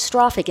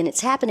catastrophic, and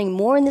it's happening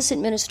more in this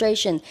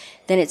administration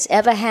than it's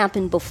ever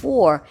happened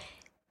before,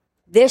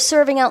 they're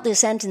serving out their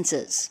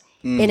sentences.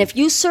 And if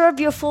you serve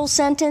your full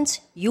sentence,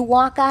 you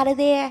walk out of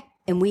there,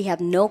 and we have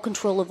no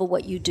control over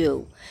what you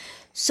do.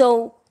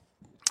 So,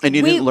 and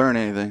you didn't learn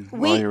anything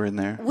while you were in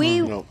there.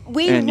 You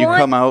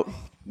come out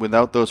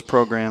without those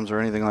programs or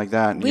anything like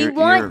that. And You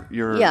want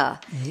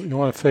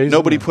to phase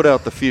nobody put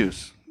out the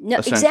fuse. No,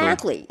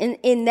 exactly.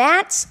 And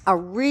that's a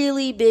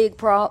really big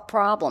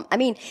problem. I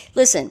mean,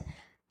 listen,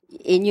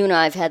 and you and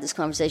I have had this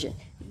conversation.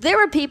 There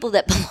are people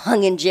that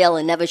belong in jail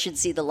and never should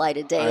see the light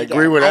of day again. I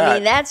agree with that. I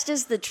mean, that's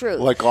just the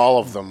truth. Like all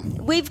of them.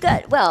 We've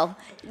got.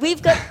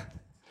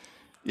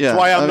 Yeah, that's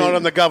why I'm not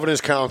on the governor's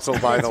council,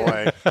 by the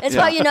way. That's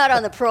why you're not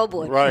on the pro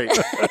board. Right.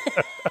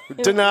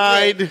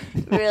 Denied.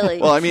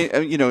 Really? Well, I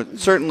mean,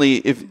 certainly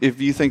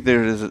if you think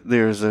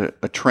there's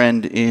a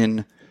trend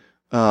in,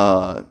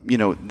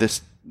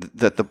 this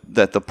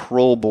that the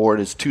parole board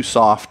is too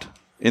soft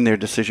in their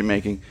decision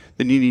making,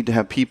 then you need to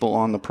have people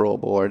on the parole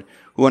board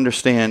who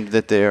understand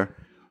that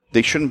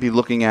they shouldn't be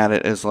looking at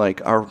it as like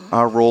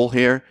our role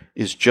here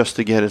is just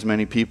to get as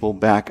many people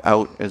back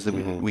out as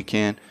we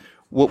can.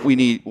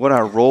 What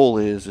our role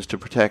is to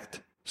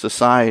protect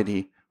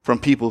society from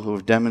people who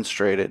have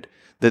demonstrated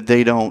that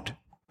they don't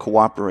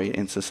cooperate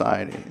in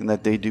society and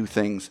that they do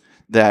things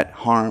that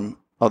harm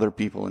other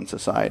people in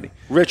society.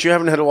 Rich, you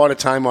haven't had a lot of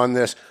time on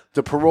this.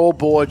 The parole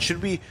board,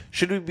 should we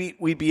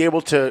be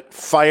able to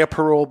fire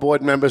parole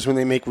board members when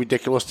they make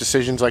ridiculous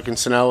decisions like in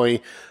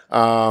Sinelli?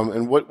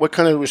 And what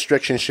kind of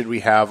restrictions should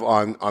we have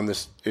on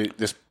this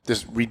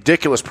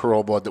ridiculous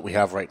parole board that we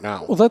have right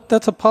now? Well,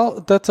 that's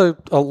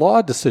a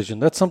law decision.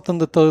 That's something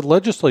that the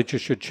legislature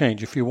should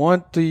change. If you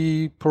want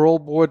the parole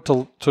board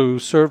to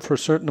serve for a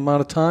certain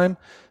amount of time,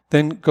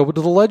 then go to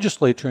the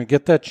legislature and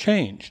get that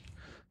changed.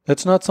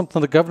 That's not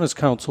something the Governor's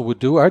Council would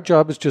do. Our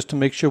job is just to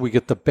make sure we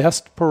get the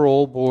best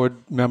parole board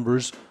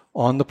members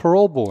on the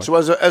parole board. So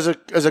as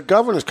a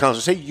Governor's Council,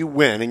 say you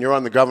win and you're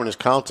on the Governor's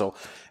Council,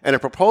 and a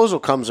proposal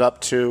comes up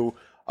to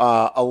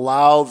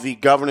allow the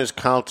Governor's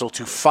Council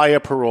to fire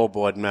parole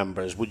board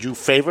members. Would you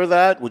favor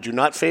that? Would you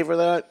not favor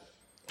that?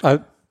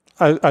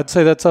 I'd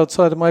say that's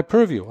outside of my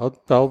purview.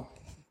 I'll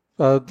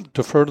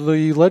defer to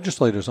the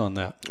legislators on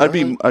that. I'd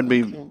be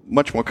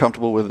much more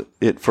comfortable with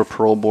it for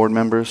parole board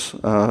members.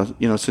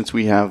 Since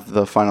we have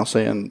the final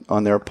say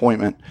on their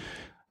appointment.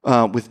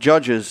 With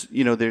judges,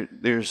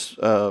 there's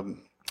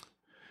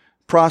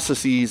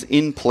processes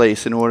in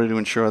place in order to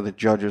ensure that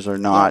judges are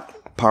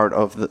not part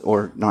of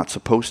or not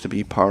supposed to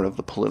be part of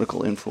the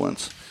political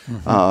influence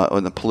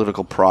or the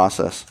political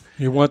process.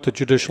 You want the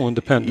judicial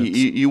independence.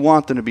 You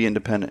want them to be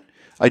independent.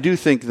 I do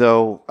think,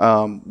 though,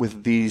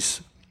 with these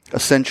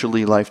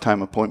essentially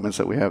lifetime appointments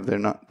that we have, they're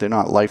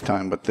not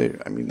lifetime, but they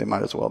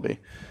might as well be.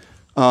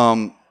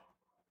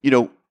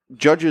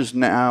 Judges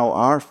now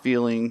are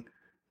feeling,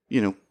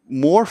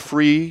 more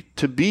free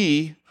to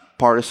be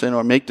partisan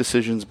or make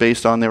decisions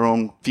based on their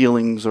own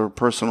feelings or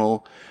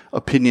personal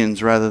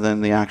opinions rather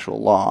than the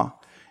actual law.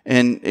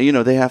 And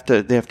they have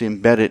to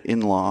embed it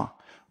in law.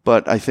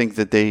 But I think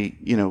that they,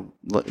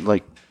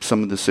 like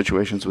some of the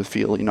situations with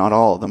Feely, not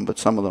all of them, but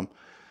some of them,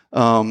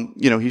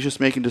 he's just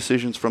making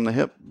decisions from the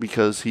hip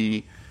because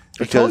I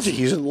told you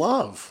he's in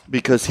love.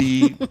 Because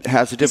he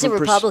has a different. He's a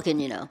Republican,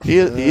 He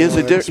is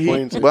a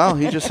different.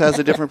 He just has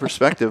a different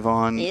perspective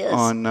on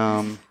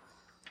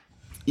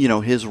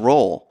his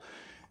role,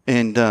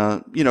 and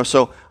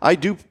so I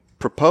do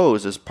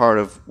propose as part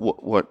of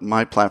what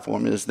my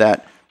platform is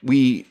that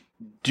we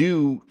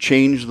do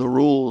change the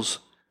rules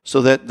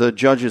so that the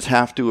judges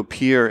have to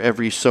appear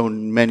every so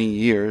many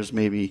years,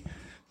 maybe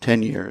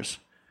 10 years,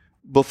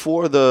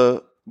 before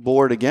the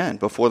board again,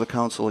 before the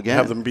council again.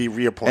 Have them be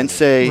reappointed. And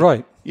say,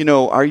 right.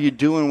 Are you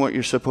doing what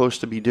you're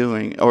supposed to be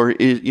doing? Or,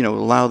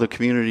 allow the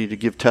community to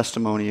give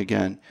testimony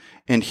again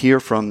and hear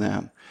from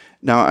them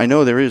Now, I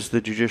know there is the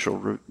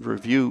Judicial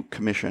Review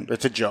Commission.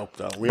 It's a joke,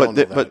 though. We all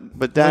know that.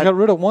 But that they got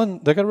rid of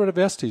one. They got rid of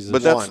Estes.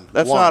 But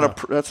that's not a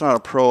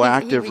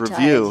proactive he retired.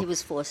 review. He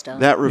was forced out.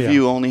 That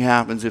review only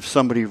happens if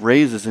somebody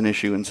raises an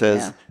issue and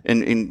says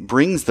and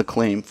brings the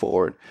claim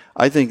forward.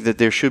 I think that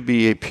there should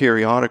be a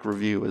periodic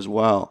review as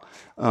well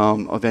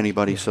of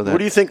anybody. So that. What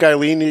do you think,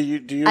 Eileen?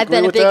 Do you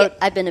agree with that?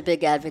 I've been a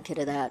big advocate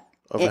of that.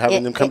 Of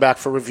having them come back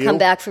for review? Come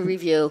back for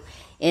review.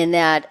 In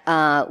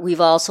that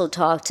we've also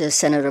talked to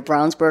Senator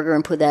Brownsberger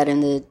and put that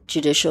in the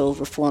judicial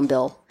reform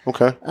bill.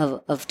 Okay.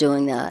 Of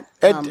doing that.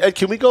 Ed,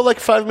 can we go like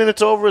 5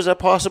 minutes over? Is that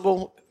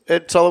possible?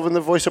 Ed Sullivan,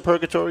 the voice of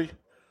purgatory?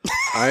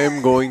 I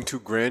am going to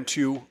grant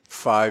you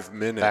 5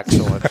 minutes.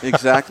 Excellent.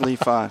 Exactly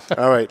 5.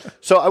 All right.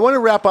 So I want to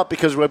wrap up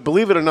because,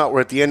 believe it or not,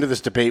 we're at the end of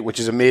this debate, which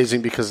is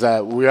amazing because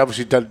we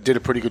obviously did a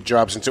pretty good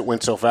job since it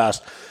went so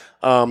fast.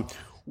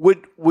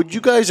 Would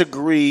you guys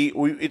agree?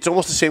 It's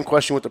almost the same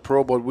question with the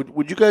parole board.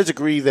 Would you guys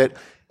agree that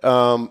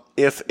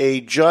if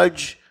a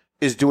judge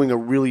is doing a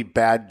really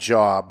bad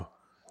job,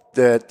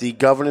 that the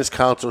Governor's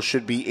Council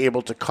should be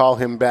able to call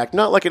him back,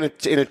 not like in a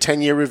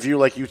 10-year review,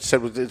 like you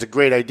said, it's a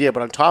great idea,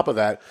 but on top of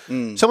that,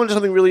 someone does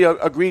something really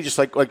egregious,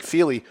 like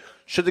Feely.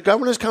 Should the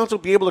Governor's Council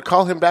be able to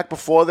call him back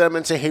before them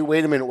and say, hey,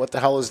 wait a minute, what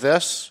the hell is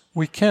this?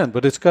 We can,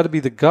 but it's got to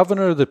be the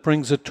governor that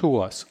brings it to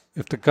us.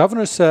 If the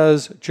governor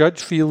says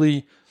Judge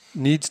Feely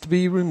needs to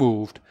be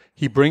removed,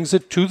 he brings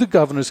it to the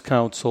Governor's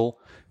Council,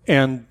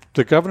 and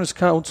the Governor's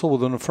Council,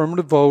 with an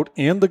affirmative vote,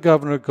 and the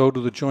governor go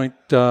to the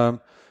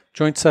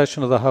joint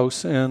session of the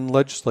House and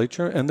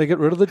Legislature, and they get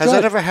rid of the judge. Has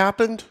that ever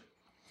happened?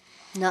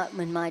 Not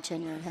in my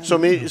tenure. It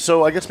hasn't.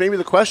 So I guess maybe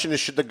the question is,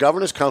 should the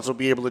Governor's Council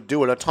be able to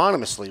do it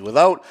autonomously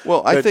without?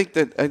 Well, I think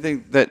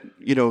that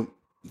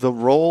the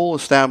role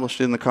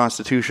established in the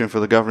Constitution for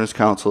the Governor's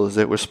Council is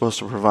that we're supposed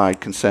to provide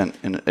consent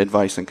and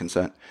advice and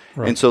consent.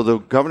 Right. And so the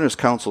Governor's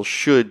Council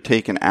should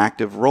take an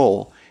active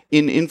role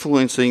in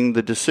influencing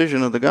the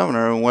decision of the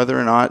governor on whether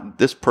or not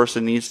this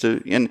person needs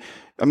to. And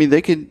I mean,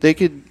 they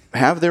could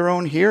have their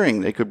own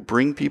hearing. They could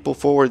bring people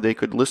forward. They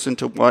could listen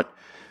to what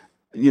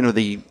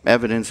the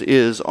evidence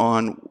is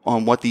on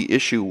what the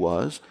issue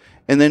was,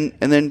 and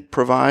then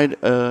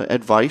provide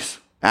advice.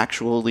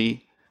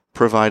 Actually,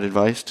 provide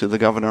advice to the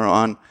governor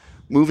on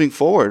moving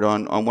forward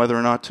on whether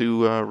or not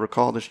to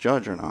recall this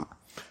judge or not.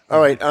 All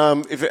right.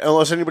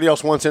 Unless anybody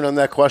else wants in on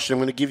that question, I'm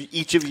going to give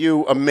each of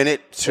you a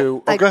minute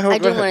to. I do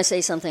want to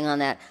say something on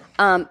that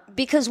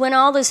because when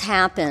all this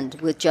happened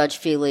with Judge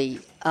Feely,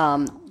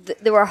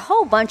 there were a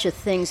whole bunch of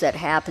things that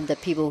happened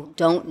that people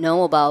don't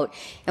know about,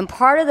 and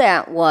part of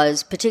that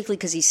was particularly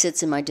because he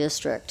sits in my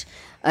district,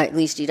 at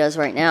least he does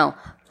right now.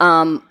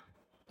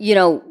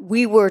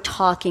 We were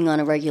talking on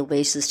a regular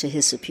basis to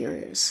his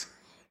superiors,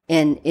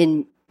 and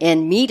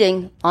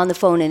meeting on the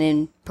phone and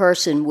in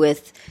person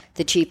with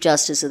the Chief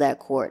Justice of that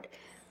court,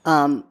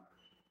 and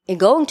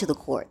going to the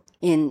court,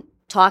 in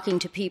talking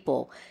to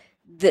people.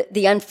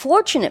 The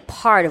unfortunate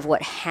part of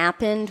what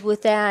happened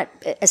with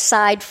that,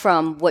 aside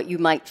from what you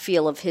might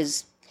feel of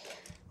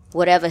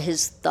whatever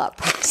his thought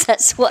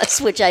process was,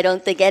 which I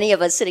don't think any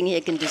of us sitting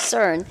here can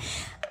discern,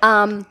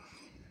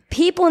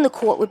 people in the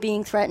court were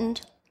being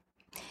threatened.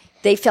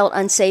 They felt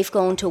unsafe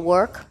going to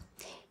work.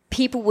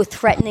 People were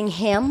threatening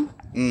him,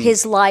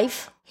 his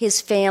life,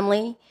 his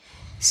family,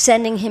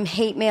 sending him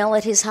hate mail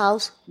at his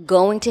house,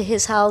 going to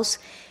his house.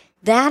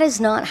 That is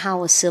not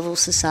how a civil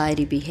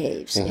society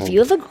behaves. Mm-hmm. If you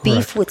have a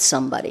beef with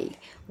somebody,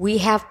 we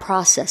have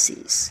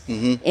processes.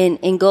 Mm-hmm.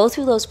 And go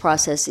through those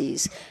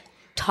processes.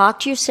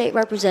 Talk to your state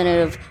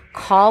representative.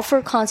 Call for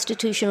a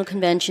constitutional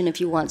convention if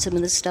you want some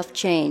of this stuff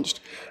changed.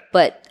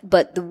 But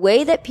the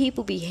way that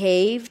people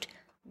behaved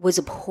was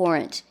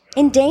abhorrent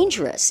and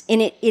dangerous.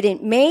 And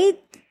it made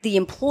the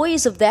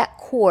employees of that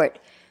court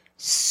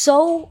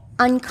so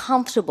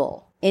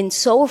uncomfortable and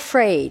so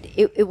afraid.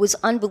 It was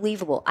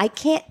unbelievable. I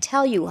can't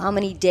tell you how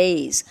many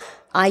days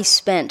I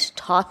spent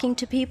talking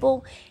to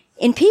people,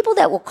 and people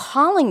that were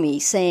calling me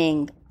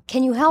saying,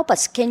 can you help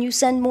us? Can you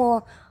send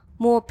more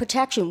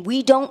protection?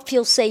 We don't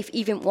feel safe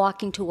even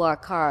walking to our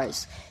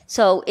cars.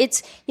 So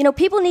it's,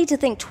 people need to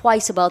think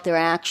twice about their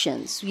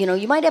actions.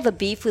 You might have a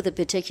beef with a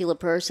particular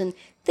person.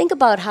 Think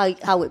about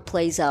how it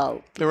plays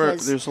out.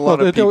 There's a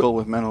lot of people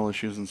with mental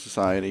issues in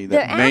society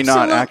that may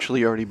not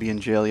actually already be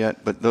in jail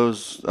yet, but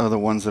those are the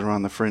ones that are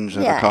on the fringe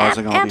that are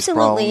causing all these problems.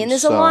 Absolutely, and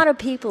there's a lot of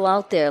people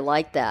out there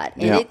like that.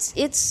 And it's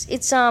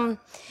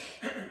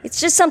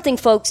just something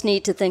folks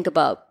need to think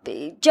about.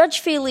 Judge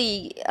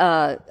Feely,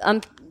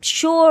 I'm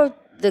sure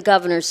the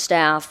governor's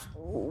staff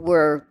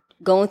were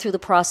going through the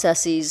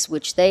processes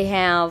which they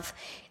have.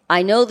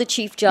 I know the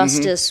Chief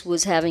Justice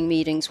was having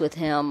meetings with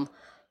him.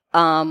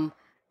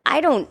 I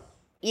don't,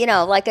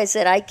 like I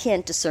said, I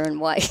can't discern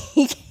why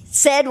he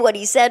said what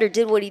he said or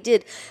did what he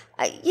did.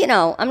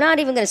 I'm not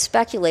even going to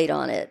speculate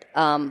on it.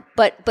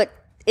 But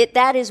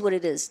that is what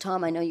it is.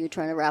 Tom, I know you're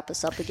trying to wrap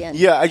us up again.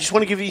 Yeah, I just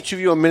want to give each of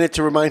you a minute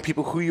to remind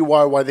people who you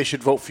are, why they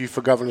should vote for you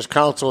for Governor's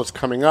Council. It's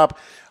coming up.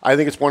 I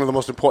think it's one of the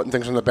most important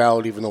things on the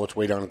ballot, even though it's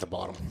way down at the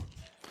bottom.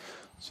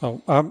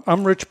 So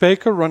I'm Rich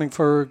Baker, running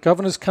for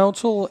Governor's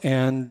Council,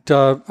 and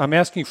I'm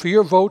asking for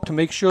your vote to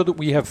make sure that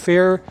we have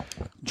fair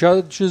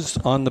judges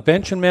on the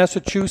bench in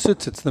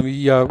Massachusetts. It's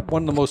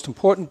one of the most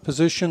important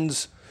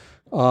positions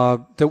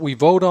that we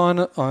vote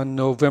on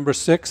November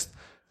 6th,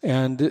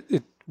 and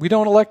we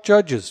don't elect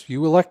judges.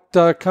 You elect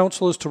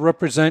counselors to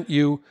represent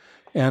you,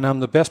 and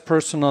I'm the best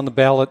person on the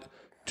ballot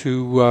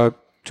to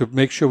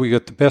make sure we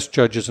get the best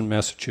judges in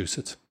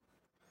Massachusetts.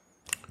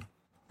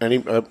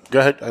 Go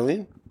ahead,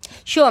 Eileen.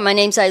 Sure. My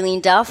name's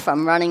Eileen Duff.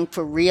 I'm running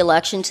for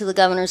re-election to the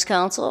Governor's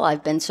Council.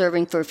 I've been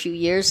serving for a few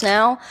years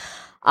now.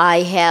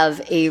 I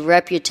have a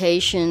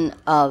reputation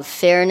of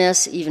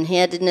fairness,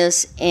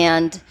 even-handedness,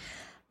 and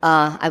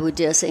I would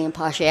dare say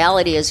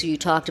impartiality, as you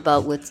talked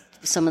about with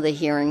some of the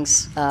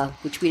hearings,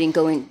 which we didn't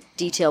go in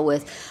detail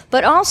with.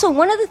 But also,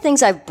 one of the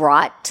things I've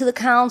brought to the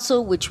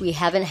council, which we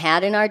haven't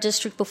had in our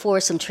district before,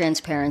 is some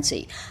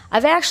transparency.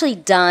 I've actually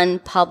done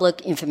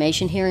public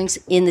information hearings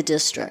in the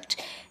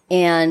district.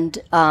 And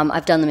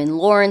I've done them in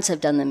Lawrence, I've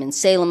done them in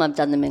Salem, I've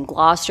done them in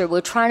Gloucester. We're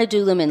trying to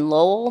do them in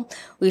Lowell.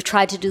 We've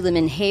tried to do them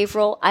in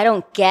Haverhill. I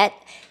don't get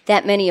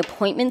that many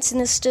appointments in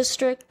this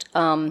district.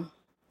 In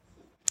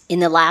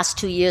the last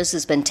 2 years,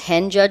 there's been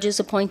 10 judges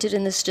appointed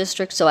in this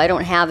district, so I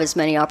don't have as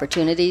many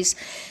opportunities.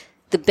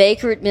 The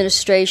Baker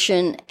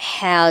administration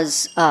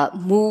has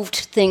moved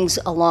things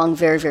along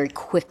very, very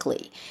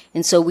quickly.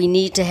 And so we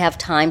need to have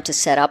time to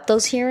set up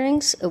those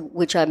hearings,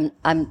 which I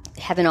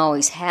haven't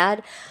always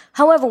had.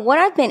 However, what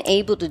I've been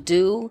able to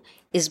do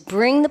is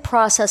bring the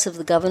process of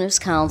the Governor's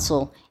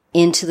Council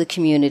into the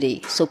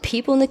community so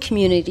people in the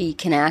community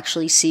can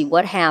actually see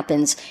what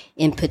happens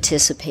and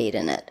participate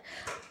in it.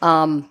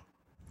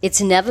 It's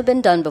never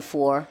been done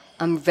before.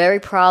 I'm very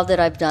proud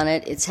that I've done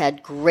it. It's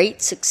had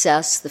great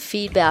success. The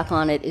feedback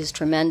on it is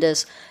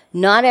tremendous.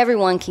 Not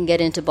everyone can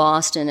get into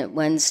Boston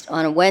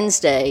on a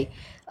Wednesday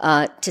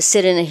to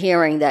sit in a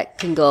hearing that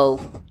can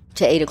go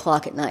to 8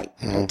 o'clock at night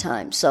at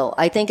times. So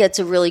I think it's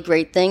a really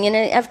great thing, and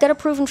I've got a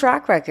proven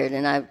track record,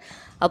 and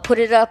I'll put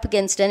it up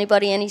against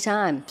anybody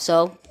anytime.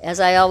 So, as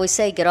I always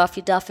say, get off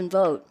your duff and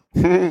vote.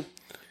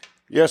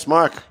 Yes,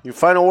 Mark, your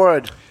final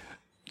word.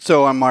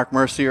 So I'm Mark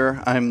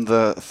Mercier. I'm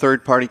the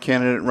third-party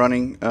candidate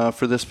running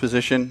for this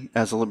position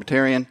as a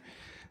Libertarian.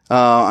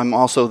 I'm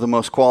also the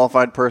most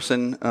qualified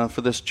person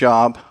for this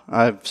job.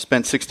 I've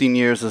spent 16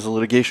 years as a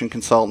litigation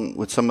consultant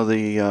with some of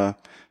the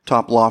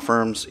top law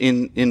firms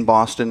in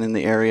Boston, in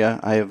the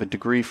area. I have a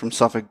degree from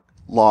Suffolk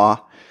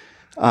Law.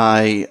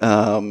 I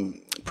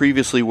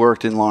previously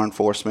worked in law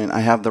enforcement.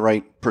 I have the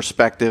right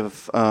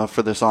perspective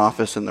for this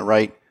office and the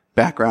right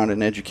background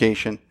and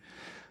education.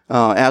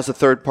 As a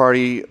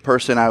third-party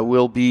person, I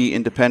will be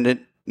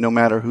independent no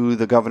matter who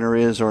the governor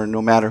is or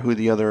no matter who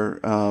the other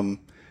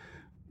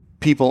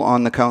people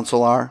on the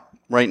council are.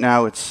 Right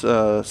now it's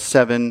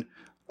 7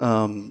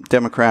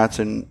 Democrats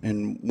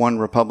and 1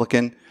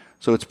 Republican,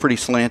 so it's pretty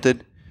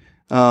slanted.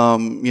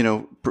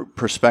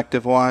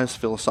 Perspective-wise,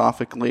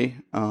 philosophically.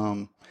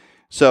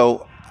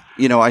 So,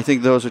 I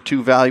think those are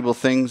 2 valuable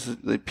things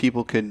that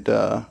people could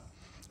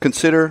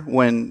consider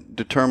when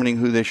determining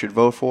who they should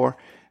vote for.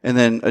 And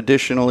then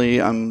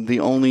additionally, I'm the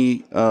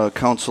only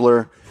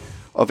counselor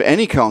of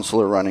any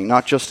counselor running,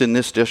 not just in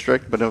this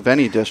district, but of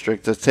any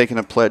district that's taken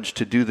a pledge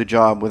to do the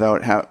job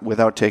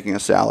without taking a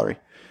salary.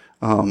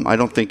 I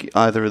don't think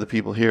either of the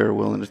people here are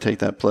willing to take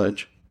that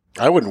pledge.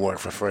 I wouldn't work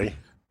for free.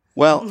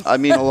 Well, I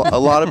mean, a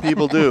lot of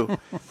people do.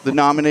 The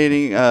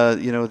nominating,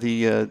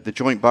 the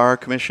Joint Bar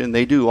Commission,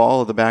 they do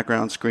all of the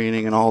background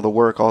screening and all the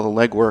work, all the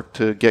legwork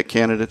to get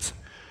candidates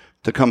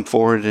to come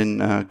forward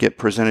and get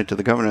presented to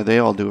the governor. They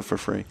all do it for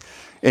free.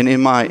 And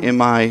in my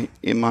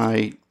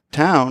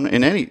town,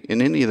 in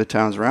any of the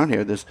towns around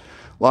here, there's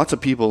lots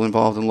of people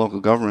involved in local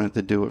government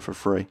that do it for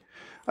free.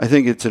 I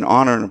think it's an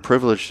honor and a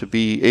privilege to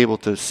be able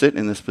to sit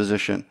in this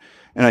position.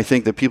 And I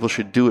think that people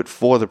should do it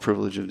for the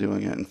privilege of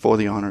doing it and for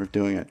the honor of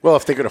doing it. Well,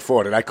 if they could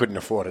afford it, I couldn't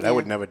afford it. I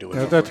would never do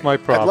it. That's my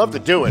problem. I'd love to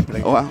do it.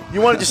 But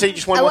you wanted to say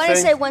just one more thing? I want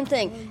to say one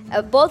thing.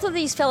 Both of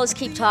these fellows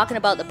keep talking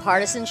about the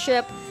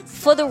partisanship.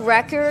 For the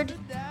record,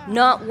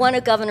 not one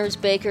of Governor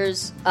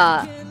Baker's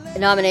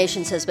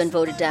nominations has been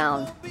voted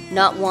down.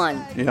 Not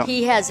one. Yeah.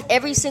 He has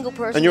every single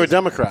person. And you're a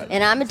Democrat.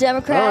 And I'm a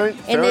Democrat. All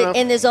right,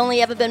 and there's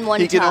only ever been one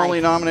tie. He can only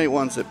nominate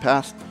ones that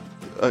passed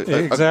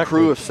a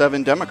crew of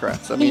 7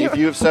 Democrats. I mean, if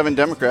you have 7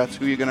 Democrats,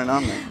 who are you going to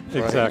nominate?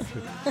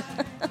 Exactly.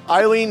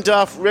 Eileen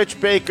Duff,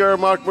 Rich Baker,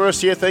 Mark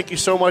Mercier, thank you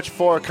so much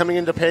for coming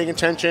into Paying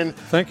Attention.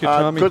 Thank you,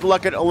 Tommy. Good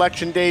luck at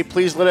Election Day.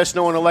 Please let us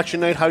know on Election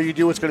Night how you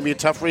do. It's going to be a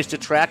tough race to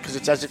track because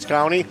it's Essex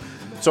County.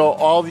 So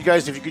all of you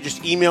guys, if you could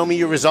just email me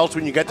your results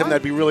when you get them,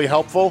 that'd be really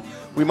helpful.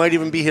 We might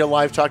even be here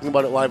live talking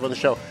about it live on the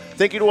show.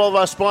 Thank you to all of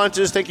our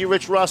sponsors. Thank you,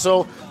 Rich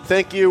Russell.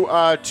 Thank you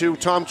to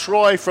Tom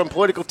Troy from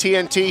Political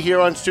TNT here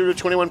on Studio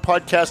 21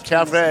 Podcast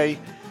Cafe.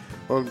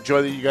 Well,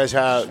 enjoy that you guys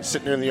have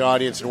sitting in the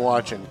audience and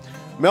watching.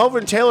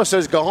 Melvin Taylor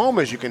says go home,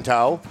 as you can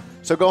tell.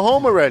 So go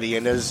home already.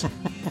 And as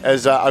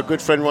our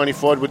good friend Ronnie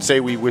Ford would say,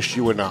 we wish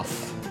you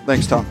enough.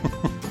 Thanks, Tom.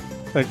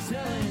 Thanks.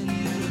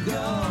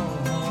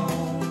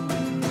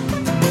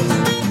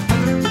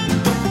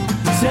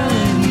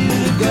 Telling you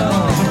to go.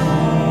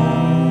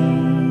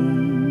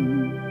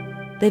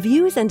 The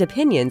views and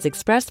opinions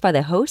expressed by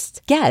the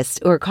hosts, guests,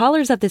 or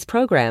callers of this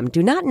program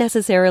do not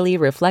necessarily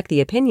reflect the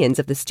opinions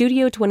of the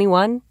Studio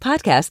 21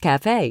 Podcast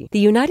Cafe, the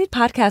United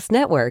Podcast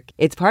Network,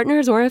 its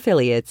partners, or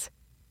affiliates.